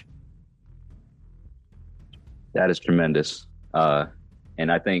much. That is tremendous.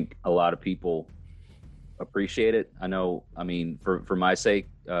 And I think a lot of people appreciate it. I mean, for my sake,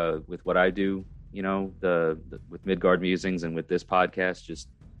 with what I do, you know, with Midgard Musings and with this podcast, just,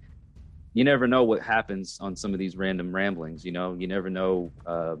 you never know what happens on some of these random ramblings. You know, you never know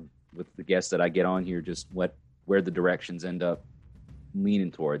with the guests that I get on here, just where the directions end up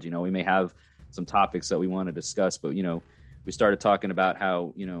leaning towards. You know, we may have some topics that we want to discuss, but, you know, we started talking about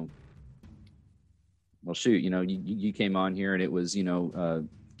how, you know, well, shoot, you know, you came on here and it was, you know,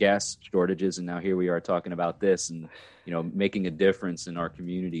 gas shortages, and now here we are talking about this, and, you know, making a difference in our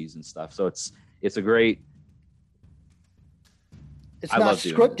communities and stuff. So it's a great. It's not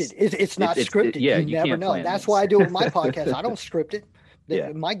scripted. It's not scripted. Yeah, you never know. That's why I do it with my podcast. I don't script it.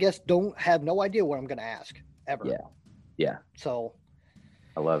 Yeah. My guests don't have no idea what I'm going to ask ever. Yeah. So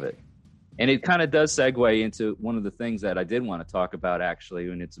I love it. And it kind of does segue into one of the things that I did want to talk about, actually,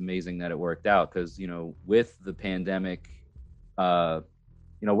 and it's amazing that it worked out because, you know, with the pandemic, you know,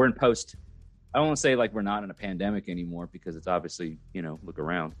 we're in post. I don't want to say like we're not in a pandemic anymore because it's obviously, you know, look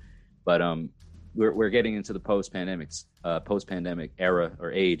around, but we're getting into the post-pandemic era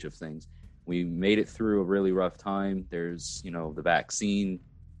or age of things. We made it through a really rough time. There's, you know, the vaccine,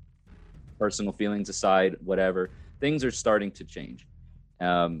 personal feelings aside, whatever, things are starting to change.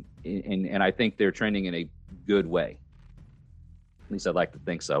 And I think they're trending in a good way. At least I'd like to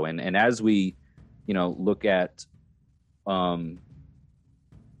think so. And as we, you know, look at the,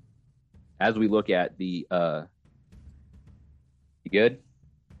 you good?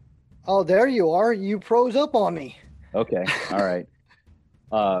 Oh, there you are. You froze up on me. Okay. All right.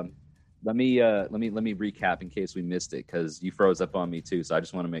 Let me recap in case we missed it, because you froze up on me too. So I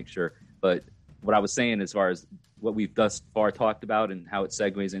just want to make sure. But what I was saying, as far as what we've thus far talked about and how it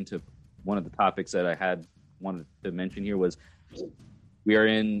segues into one of the topics that I wanted to mention here, was we are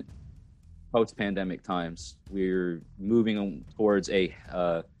in post-pandemic times. We're moving towards a,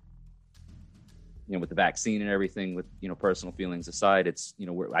 you know, with the vaccine and everything, with, you know, personal feelings aside, it's, you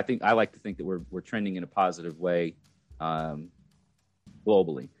know, I like to think that we're trending in a positive way,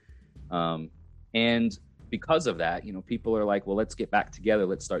 globally. And because of that, you know, people are like, well, let's get back together.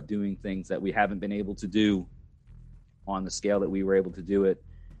 Let's start doing things that we haven't been able to do on the scale that we were able to do it,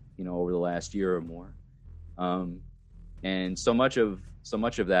 you know, over the last year or more. And so much of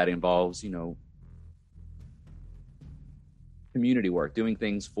that involves, you know, community work, doing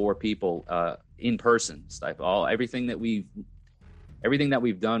things for people, in person stuff. Everything that we've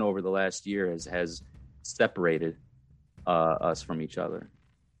done over the last year has separated us from each other.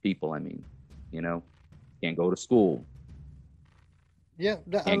 People, I mean, you know, can't go to school. Yeah.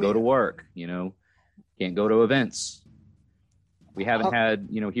 Can't go to work, you know, can't go to events. We haven't had,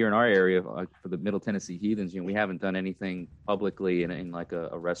 you know, here in our area for the Middle Tennessee Heathens, you know, we haven't done anything publicly in like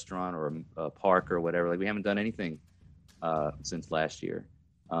a restaurant or a park or whatever. Like, we haven't done anything since last year,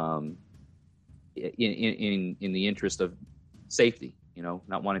 in the interest of safety, you know,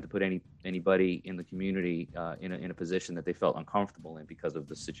 not wanting to put anybody in the community in a position that they felt uncomfortable in because of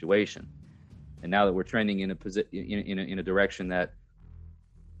the situation. And now that we're trending in a direction that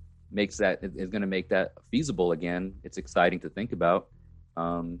makes that is going to make that feasible again, it's exciting to think about,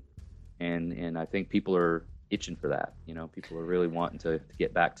 and I think people are itching for that. You know, people are really wanting to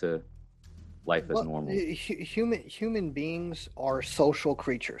get back to life as normal. Human beings are social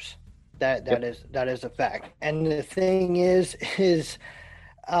creatures. That is a fact. And the thing is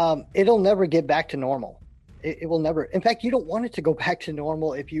it'll never get back to normal. It will never. In fact, you don't want it to go back to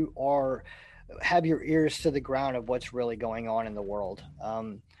normal if you have your ears to the ground of what's really going on in the world.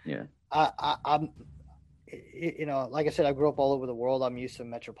 Yeah. I'm, you know, like I said, I grew up all over the world. I'm used to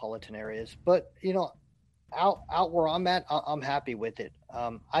metropolitan areas, but, you know, out where I'm at, I'm happy with it.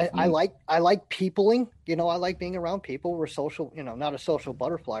 I like peopling, you know, I like being around people. We're social, you know, not a social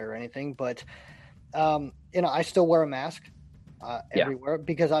butterfly or anything, but, you know, I still wear a mask everywhere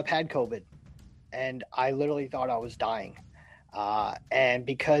because I've had COVID and I literally thought I was dying. And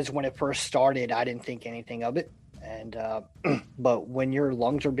because when it first started, I didn't think anything of it. And, but when your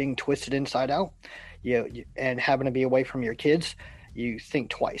lungs are being twisted inside out, and having to be away from your kids, you think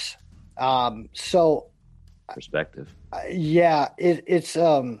twice. So perspective. It's,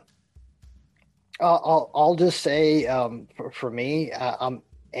 I'll just say, for me, I'm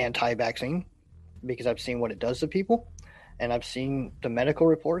anti-vaccine because I've seen what it does to people and I've seen the medical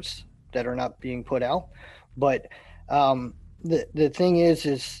reports that are not being put out. But, the thing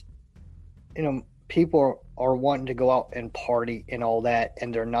is, you know, people are wanting to go out and party and all that,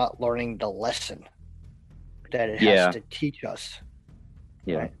 and they're not learning the lesson that it has to teach us.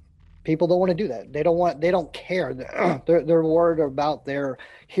 Yeah. Right? People don't want to do that. They don't care. They're worried about their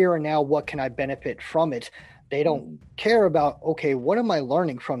here and now. What can I benefit from it? They don't care about, okay, what am I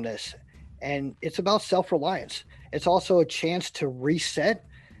learning from this? And it's about self-reliance. It's also a chance to reset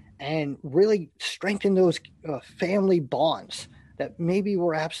and really strengthen those family bonds that maybe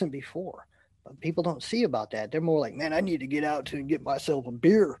were absent before. But people don't see about that. They're more like, man, I need to get out to get myself a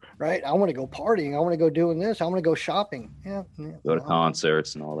beer, right? I want to go partying. I want to go doing this. I want to go shopping. Go to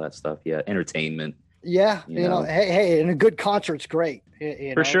concerts and all that stuff. Yeah, entertainment. Yeah, you know, hey, and a good concert's great.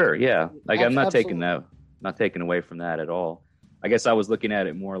 For sure, yeah. Like I'm not taking that, not taking away from that at all. I guess I was looking at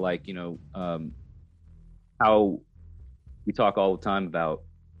it more like, you know, how we talk all the time about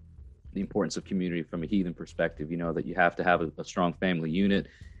the importance of community from a heathen perspective. You know, that you have to have a strong family unit.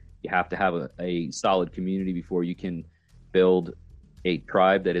 You have to have a solid community before you can build a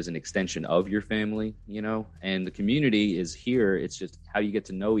tribe that is an extension of your family, you know, and the community is here. It's just how you get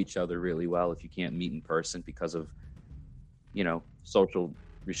to know each other really well if you can't meet in person because of, you know, social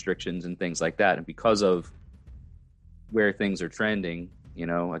restrictions and things like that. And because of where things are trending, you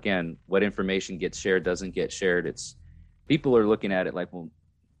know, again, what information gets shared doesn't get shared. It's people are looking at it like, well,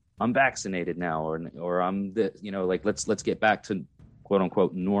 I'm vaccinated now, or I'm the, you know, like let's get back to quote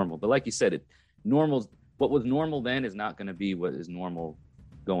unquote normal. But like you said, what was normal then is not going to be what is normal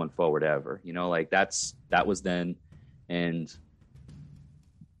going forward ever. You know, like that was then, and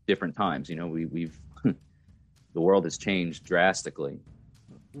different times, you know, we've the world has changed drastically.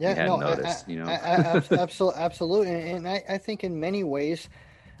 Yeah, no, noticed, you know, absolutely. And I think in many ways,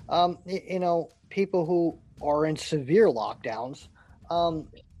 you know, people who are in severe lockdowns,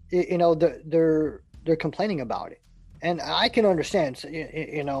 you know, they're complaining about it. And I can understand,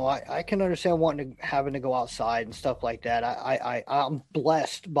 you know, I can understand having to go outside and stuff like that. I'm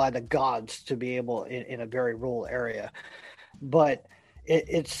blessed by the gods to be able in a very rural area, but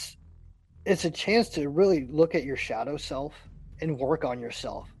it's a chance to really look at your shadow self and work on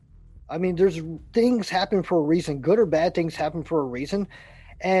yourself. I mean, there's things happen for a reason, good or bad things happen for a reason.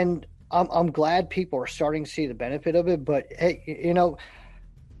 And I'm glad people are starting to see the benefit of it. But hey, you know,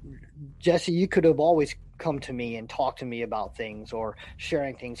 Jesse, you could have always come to me and talk to me about things or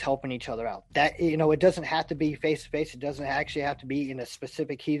sharing things, helping each other out. That, you know, it doesn't have to be face to face. It doesn't actually have to be in a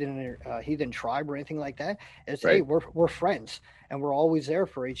specific heathen tribe or anything like that. It's right. Hey, we're friends and we're always there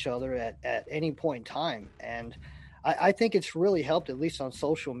for each other at any point in time. And I think it's really helped, at least on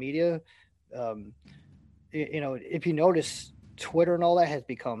social media. You know, if you notice, Twitter and all that has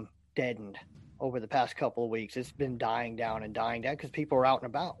become deadened over the past couple of weeks. It's been dying down because people are out and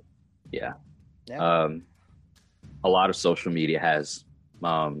about. Yeah. A lot of social media has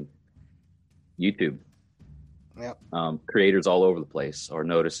YouTube. Yeah. Creators all over the place are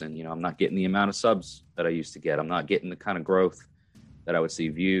noticing, you know, I'm not getting the amount of subs that I used to get. I'm not getting the kind of growth that I would see,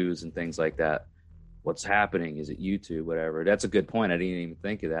 views and things like that. What's happening? Is it YouTube? Whatever. That's a good point. I didn't even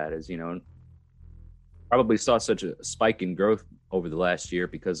think of that. As you know, probably saw such a spike in growth over the last year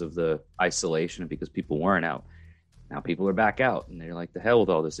because of the isolation and because people weren't out. Now people are back out and they're like, the hell with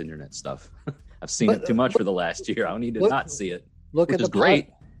all this internet stuff. I've seen it too much for the last year. I don't need to not see it. Look at the great.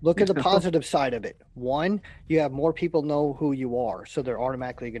 Look at the positive side of it. One, you have more people know who you are, so they're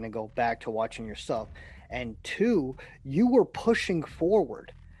automatically going to go back to watching your stuff. And two, you were pushing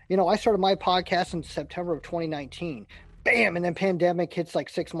forward. You know, I started my podcast in September of 2019. Bam, and then pandemic hits like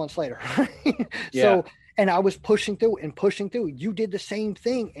 6 months later. Yeah. So, and I was pushing through. You did the same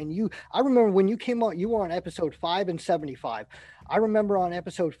thing. And I remember when you came on, you were on episode 5 and 75. I remember on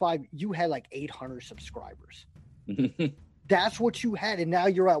episode 5, you had like 800 subscribers. That's what you had. And now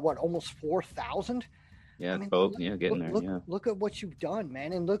you're at what, almost 4,000? Yeah, I mean, getting there. Look at what you've done,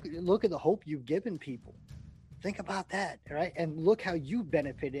 man. And look at the hope you've given people. Think about that, right? And look how you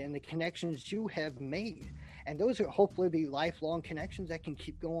benefited and the connections you have made. And those are hopefully be lifelong connections that can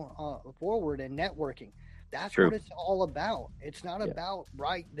keep going forward and networking. That's True. What it's all about. It's not about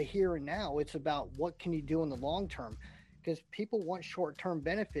the here and now. It's about what can you do in the long term, because people want short-term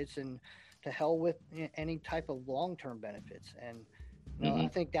benefits, and to hell with any type of long-term benefits. And you know, I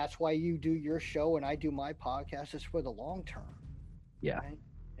think that's why you do your show and I do my podcast, is for the long term. Yeah. Right?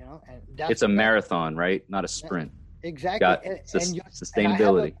 You know, and it's a marathon, right? Not a sprint. Exactly.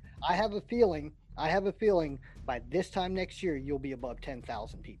 Sustainability. I have a feeling by this time next year, you'll be above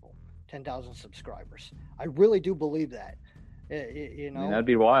 10,000 people, 10,000 subscribers. I really do believe that. You know, I mean, that'd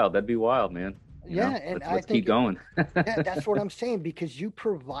be wild, man. Let's keep going. Yeah, that's what I'm saying, because you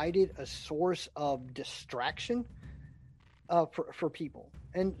provided a source of distraction for people,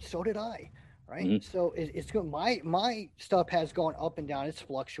 and so did I. Right. Mm-hmm. So it's good. My stuff has gone up and down. It's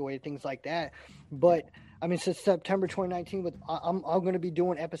fluctuated, things like that. But I mean, since September 2019, I'm going to be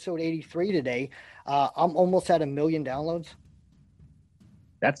doing episode 83 today. I'm almost at 1 million downloads.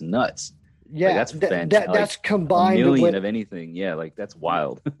 That's nuts. Yeah, like, that's fantastic. That's combined 1 million with, of anything. Yeah, like that's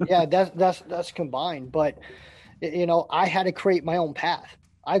wild. yeah, that's combined. But you know, I had to create my own path.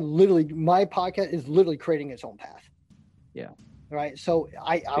 My podcast is literally creating its own path. Yeah. Right. So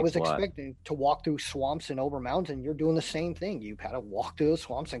I was a lot. expecting to walk through swamps and over mountains, and you're doing the same thing. You've had to walk through those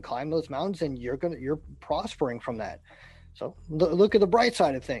swamps and climb those mountains, and you're prospering from that. So look at the bright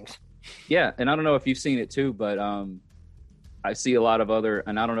side of things. Yeah, and I don't know if you've seen it too, but I see a lot of other,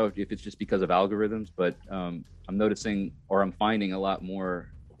 and I don't know if it's just because of algorithms, but I'm noticing, or I'm finding a lot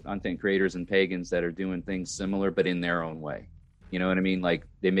more content creators and pagans that are doing things similar, but in their own way. You know what I mean? Like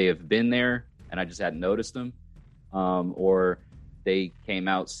they may have been there and I just hadn't noticed them, or they came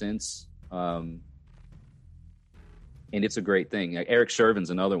out since, and it's a great thing. Like Eric Shervin's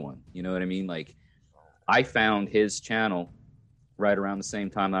another one. You know what I mean? Like I found his channel right around the same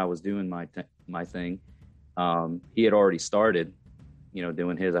time that I was doing my thing. He had already started, you know,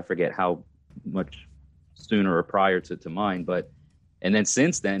 doing his. I forget how much sooner or prior to mine, and then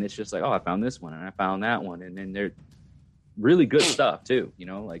since then it's just like, oh, I found this one and I found that one, and then they're really good stuff too. You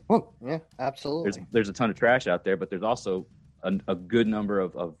know, like yeah, absolutely. There's a ton of trash out there, but there's also a good number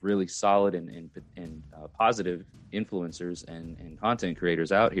of really solid and positive influencers and content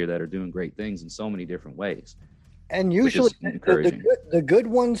creators out here that are doing great things in so many different ways. And usually the good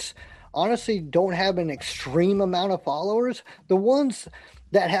ones honestly don't have an extreme amount of followers. The ones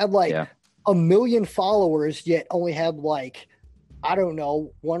that have like 1 million followers yet only have like, I don't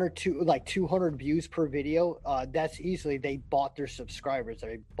know, 1 or 2, like 200 views per video. That's easily, they bought their subscribers.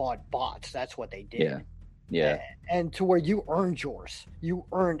 They bought bots. That's what they did. Yeah. And to where you earned yours. You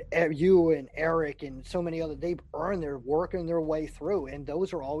earned, you and Eric and so many other, they've earned their, working their way through. And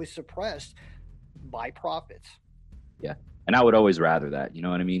those are always suppressed by profits. Yeah. And I would always rather that, you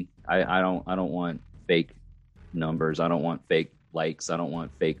know what I mean? I don't want fake numbers. I don't want fake likes. I don't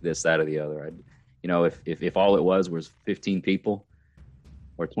want fake this, that, or the other. You know, if all it was 15 people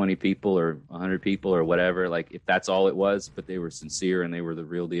or 20 people or 100 people or whatever, like if that's all it was, but they were sincere and they were the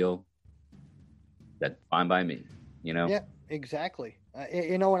real deal, that's fine by me, you know? Yeah, exactly.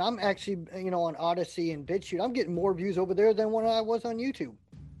 You know, and I'm actually, you know, on Odyssey and BitChute, I'm getting more views over there than when I was on YouTube.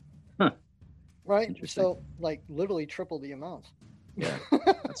 Huh. Right. So like literally triple the amounts. Yeah.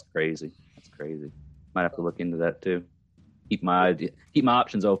 That's crazy. That's crazy. Might have to look into that too. Keep my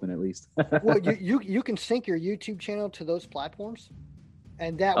options open at least. Well, you can sync your YouTube channel to those platforms.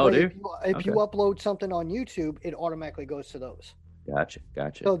 And that way, if you upload something on YouTube, it automatically goes to those. Gotcha.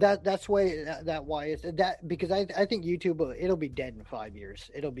 So that's why is that, because I think YouTube, it'll be dead in 5 years.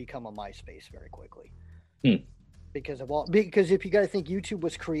 It'll become a MySpace very quickly. Because if you got to think, YouTube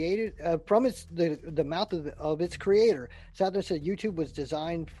was created from the mouth of its creator. Southern said YouTube was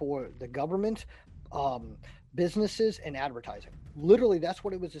designed for the government, businesses, and advertising. Literally, that's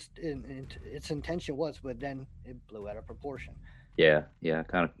what it was. Its intention was, but then it blew out of proportion. Yeah,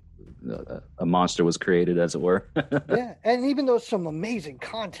 kind of a monster was created, as it were. Yeah, and even though some amazing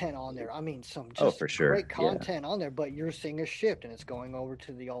content on there, I mean, some just for sure. Great content on there, but you're seeing a shift, and it's going over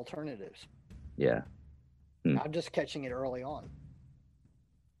to the alternatives. Yeah. I'm just catching it early on.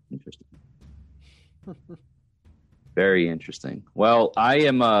 Interesting. Very interesting. Well, I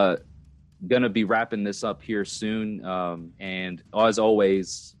am going to be wrapping this up here soon. And as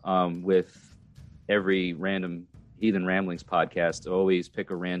always, with every random Heathen Ramblings podcast, always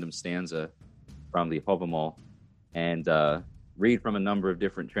pick a random stanza from the Havamal and read from a number of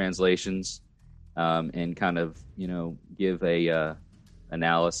different translations, and kind of, you know, give a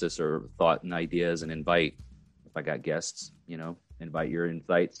analysis or thought and ideas, and invite, if I got guests, you know, invite your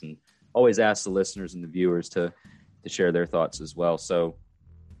insights, and always ask the listeners and the viewers to share their thoughts as well. So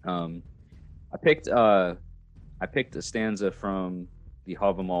I picked a stanza from the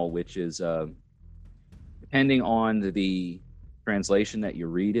Havamal, which is depending on the translation that you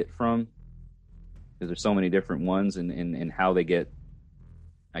read it from, because there's so many different ones and how they get,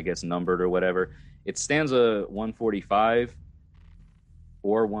 I guess, numbered or whatever. It's stanza 145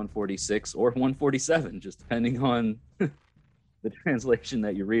 or 146 or 147, just depending on the translation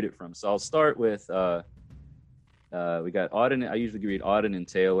that you read it from. So I'll start with, we got Auden. I usually read Auden and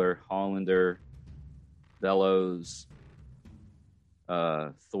Taylor, Hollander, Bellows,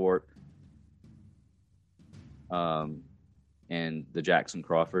 Thorpe, and the Jackson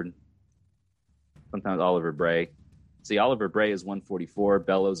Crawford. Sometimes Oliver Bray. See, Oliver Bray is 144,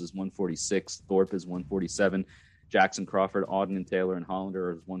 Bellows is 146, Thorpe is 147, Jackson Crawford, Auden and Taylor, and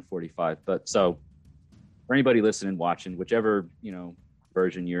Hollander is 145. But so for anybody listening, watching, whichever, you know,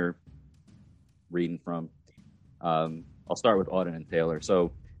 version you're reading from. I'll start with Auden and Taylor.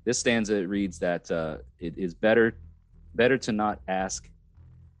 So this stanza reads that it is better to not ask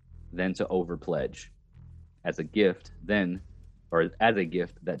than to overpledge, as a gift that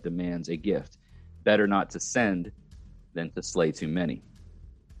demands a gift. Better not to send than to slay too many.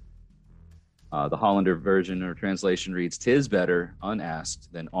 The Hollander version or translation reads, "'Tis better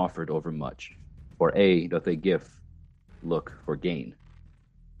unasked than offered over much, for doth a gift look for gain.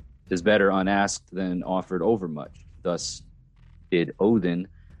 'Tis better unasked than offered over much. Thus did Odin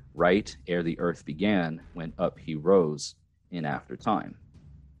write ere the earth began, when up he rose in after time."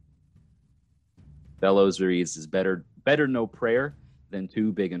 Bellows reads, "Is better no prayer than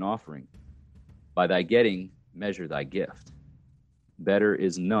too big an offering. By thy getting measure thy gift. Better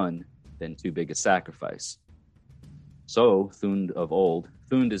is none than too big a sacrifice." So Thund of old,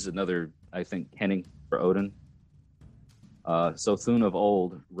 Thund is another, I think, kenning for Odin. So Thund of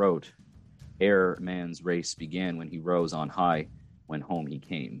old wrote, ere man's race began, when he rose on high, when home he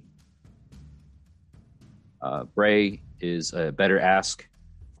came. Bray is a better ask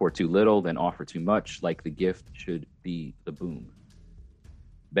for too little than offer too much, like the gift should be the boom.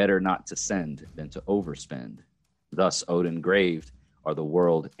 Better not to send than to overspend. Thus Odin graved ere the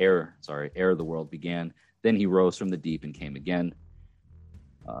world began. Then he rose from the deep and came again.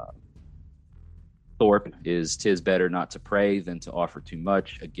 Thorpe is, "'Tis better not to pray than to offer too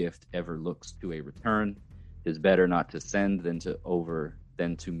much. A gift ever looks to a return. 'Tis better not to send than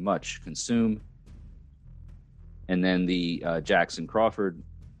too much consume." And then the Jackson Crawford,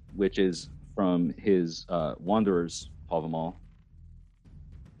 which is from his Wanderers Pavement.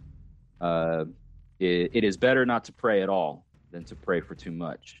 It is better not to pray at all than to pray for too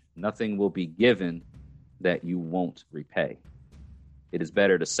much. Nothing will be given that you won't repay. It is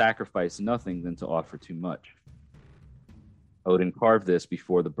better to sacrifice nothing than to offer too much. Odin carved this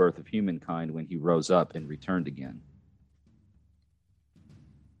before the birth of humankind, when he rose up and returned again.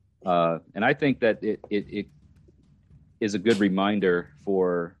 And I think that it is a good reminder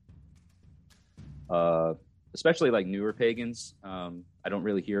for especially like newer pagans. I don't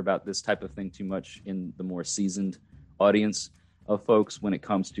really hear about this type of thing too much in the more seasoned audience of folks when it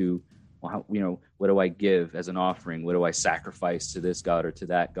comes to, well, what do I give as an offering? What do I sacrifice to this God or to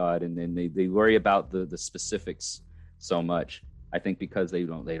that God? And then they worry about the specifics so much. I think because they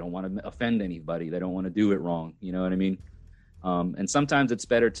don't want to offend anybody. They don't want to do it wrong. You know what I mean? And sometimes it's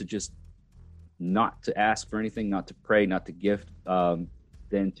better to just not to ask for anything, not to pray, not to gift,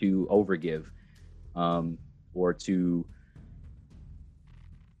 than to overgive, or to,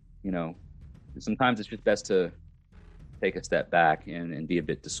 sometimes it's just best to take a step back and be a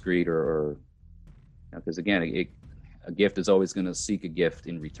bit discreet, or because again, a gift is always going to seek a gift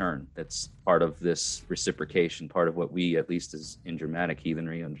in return. That's part of this reciprocation, part of what we, at least as in Germanic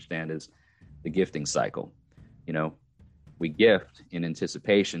heathenry, understand as the gifting cycle. We gift in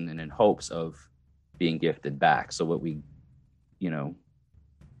anticipation and in hopes of being gifted back. So what we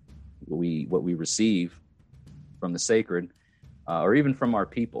receive from the sacred, or even from our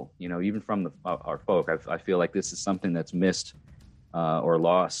people, even from our folk, I feel like this is something that's missed or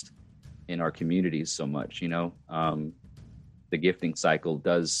lost in our communities so much. The gifting cycle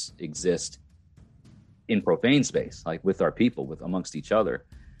does exist in profane space, like with our people, with amongst each other.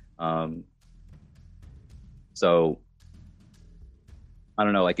 So I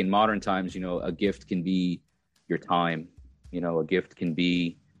don't know, like in modern times, a gift can be your time. A gift can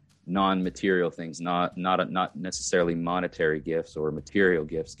be non-material things, not necessarily monetary gifts or material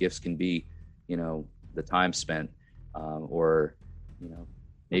gifts. Gifts can be, the time spent, or,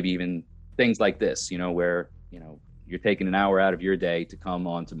 maybe even things like this, where, you're taking an hour out of your day to come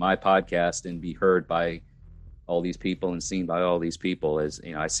onto my podcast and be heard by all these people and seen by all these people. As,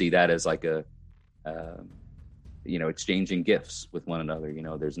 I see that as like a, exchanging gifts with one another.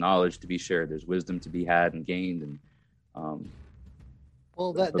 There's knowledge to be shared, there's wisdom to be had and gained, and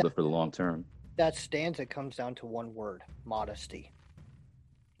for the long term. That stanza comes down to one word: modesty.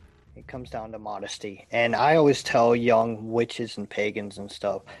 It comes down to modesty. And I always tell young witches and pagans and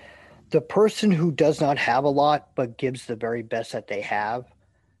stuff, the person who does not have a lot but gives the very best that they have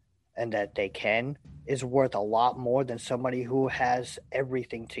and that they can is worth a lot more than somebody who has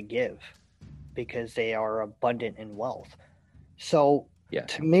everything to give, because they are abundant in wealth. So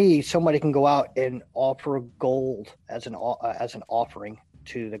to me, somebody can go out and offer gold as an offering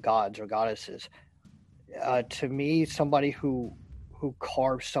to the gods or goddesses. To me, somebody who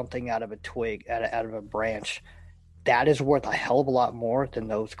carves something out of a twig, out of a branch, that is worth a hell of a lot more than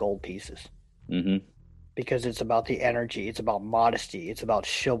those gold pieces. Mm-hmm. Because it's about the energy, it's about modesty, it's about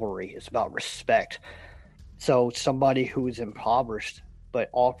chivalry, it's about respect. So somebody who is impoverished but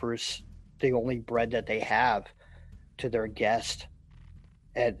offers the only bread that they have to their guest,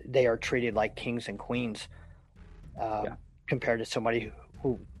 and they are treated like kings and queens, compared to somebody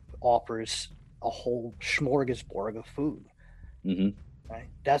who offers a whole smorgasbord of food. Mm-hmm. Right?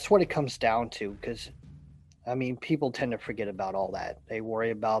 That's what it comes down to, because I mean, people tend to forget about all that. They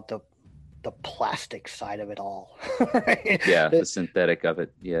worry about the plastic side of it all. Right? Yeah, the synthetic of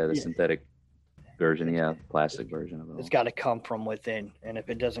it. Yeah, the synthetic version. Yeah, plastic version of it. It's got to come from within, and if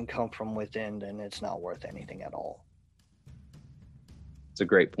it doesn't come from within, then it's not worth anything at all. It's a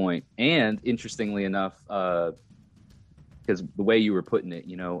great point. And interestingly enough, because the way you were putting it,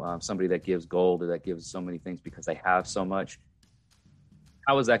 somebody that gives gold or that gives so many things because they have so much,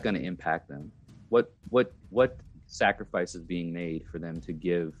 how is that going to impact them? What sacrifice is being made for them to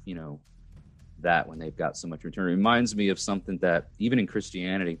give, that when they've got so much return? It reminds me of something that even in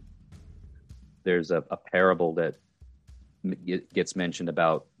Christianity, there's a parable that gets mentioned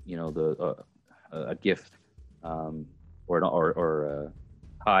about, a gift, or a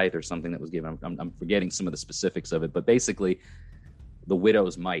tithe or something that was given. I'm forgetting some of the specifics of it, but basically the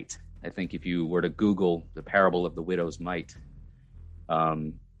widow's mite. I think if you were to Google the parable of the widow's mite,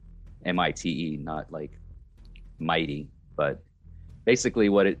 MITE, not like mighty, but basically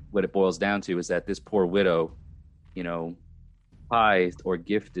what it boils down to is that this poor widow, tithed or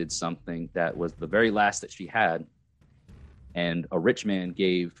gifted something that was the very last that she had, and a rich man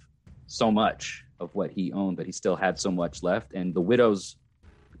gave so much of what he owned that he still had so much left. And the widow's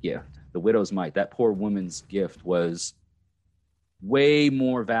gift, the widow's mite, that poor woman's gift was way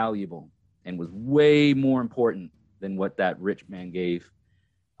more valuable and was way more important than what that rich man gave,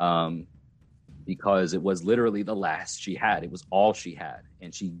 because it was literally the last she had. It was all she had,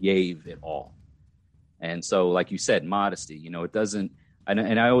 and she gave it all. And so, like you said, modesty, it doesn't,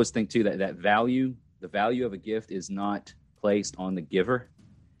 and I always think too that value, the value of a gift is not placed on the giver.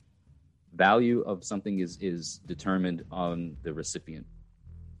 Value of something is determined on the recipient,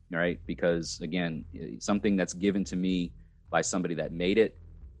 right? Because again, something that's given to me by somebody that made it,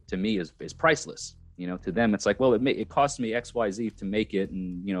 to me is priceless. To them, it's like, well, it cost me X, Y, Z to make it,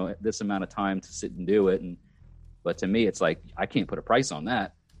 and this amount of time to sit and do it. But to me, it's like, I can't put a price on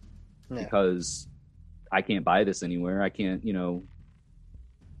that, because I can't buy this anywhere. I can't, you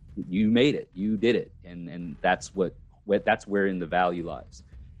made it, you did it, and that's that's wherein the value lies,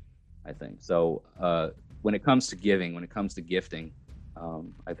 I think. So when it comes to giving, when it comes to gifting,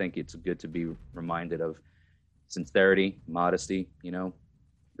 I think it's good to be reminded of sincerity, modesty.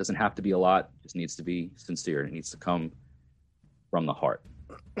 Doesn't have to be a lot, just needs to be sincere. It needs to come from the heart.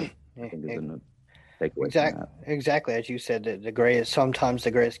 Exactly. As you said, sometimes the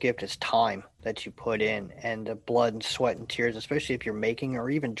greatest gift is time that you put in, and the blood and sweat and tears, especially if you're making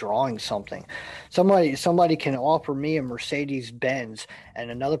or even drawing something. Somebody can offer me a Mercedes Benz, and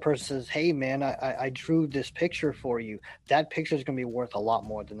another person says, hey man, I drew this picture for you. That picture is going to be worth a lot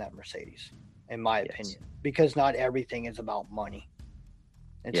more than that Mercedes, in my opinion, because not everything is about money.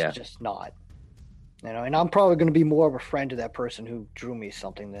 It's just not, and I'm probably going to be more of a friend to that person who drew me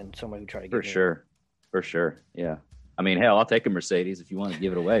something than somebody who tried to give me. For sure. Yeah. I mean, hell, I'll take a Mercedes if you want to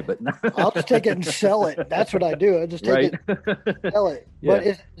give it away, but I'll just take it and sell it. That's what I do. I just take it, sell it. Yeah.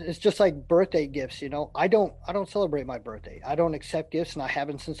 But it's just like birthday gifts. I don't celebrate my birthday. I don't accept gifts, and I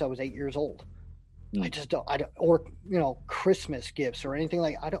haven't since I was 8 years old. I just don't. Or Christmas gifts or anything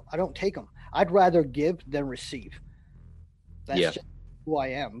like. I don't take them. I'd rather give than receive. That's just who I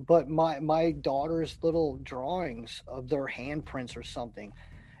am. But my daughter's little drawings of their handprints or something,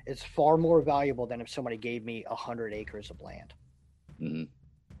 it's far more valuable than if somebody gave me 100 acres of land. Mm-hmm.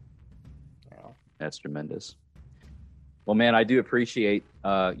 That's tremendous. Well, man, I do appreciate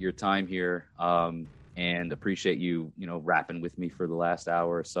your time here, and appreciate you rapping with me for the last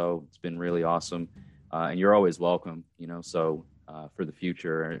hour or so. It's been really awesome, and you're always welcome. So for the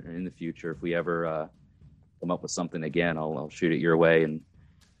future, or in the future, if we ever come up with something again, I'll shoot it your way, and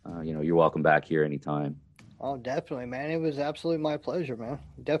you're welcome back here anytime. Oh, definitely, man. It was absolutely my pleasure, man.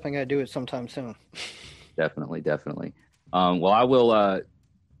 Definitely got to do it sometime soon. Definitely. Well, I will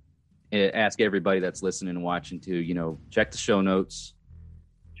ask everybody that's listening and watching to, check the show notes,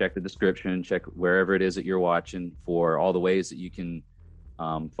 check the description, check wherever it is that you're watching for all the ways that you can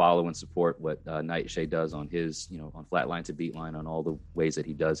follow and support what Nightshade does on his, on Flatline to Beatline, on all the ways that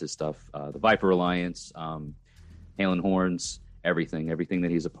he does his stuff. The Viper Alliance, Halen Horns, everything that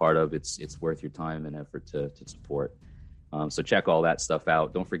he's a part of, it's worth your time and effort to support. So check all that stuff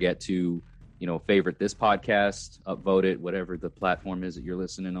out. Don't forget to, favorite this podcast, upvote it, whatever the platform is that you're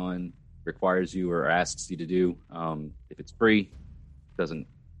listening on requires you or asks you to do. If it's free, doesn't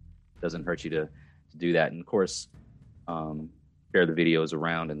hurt you to do that. And of course, share the videos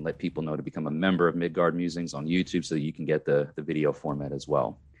around and let people know to become a member of Midgard Musings on YouTube so that you can get the video format as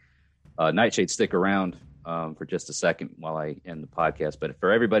well. Nightshade, stick around for just a second while I end the podcast. But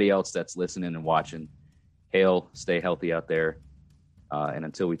for everybody else that's listening and watching, hail, stay healthy out there. And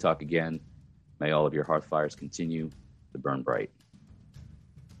until we talk again, may all of your hearth fires continue to burn bright.